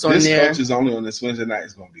Networks on there. This Coaches Only on this Wednesday night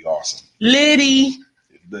is going to be awesome. Liddy.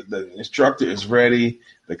 The instructor is ready.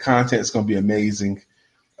 The content is going to be amazing.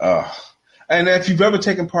 And if you've ever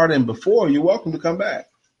taken part in before, you're welcome to come back.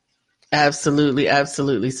 Absolutely,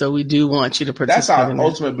 absolutely. So we do want you to participate. That's our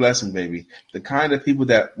ultimate blessing, baby. The kind of people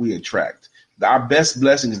that we attract. Our best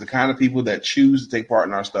blessing is the kind of people that choose to take part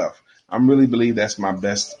in our stuff. I really believe that's my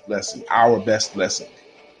best blessing. Our best blessing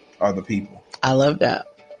are the people. I love that.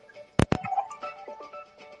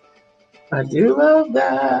 I do love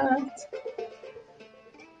that.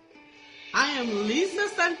 I am Lisa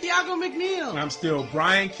Santiago McNeil. And I'm still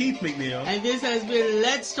Brian Keith McNeil. And this has been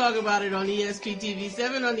Let's Talk About It on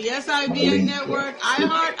ESPTV7 on the SIBN Network,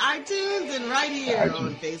 iHeart, iTunes, and right here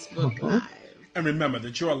on Facebook Live. And remember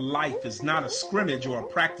that your life is not a scrimmage or a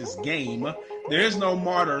practice game. There is no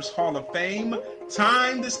Martyrs Hall of Fame.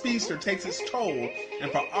 Time, the speedster, takes its toll. And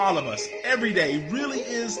for all of us, every day really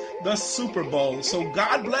is the Super Bowl. So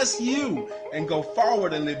God bless you and go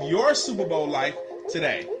forward and live your Super Bowl life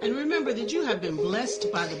today. And remember that you have been blessed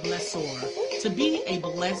by the blessor. To be a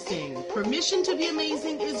blessing. Permission to be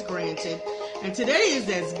amazing is granted. And today is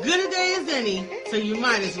as good a day as any, so you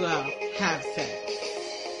might as well have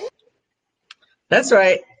sex. That's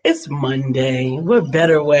right. It's Monday. What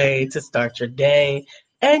better way to start your day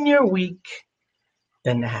and your week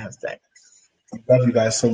than to have sex? Love you guys so much.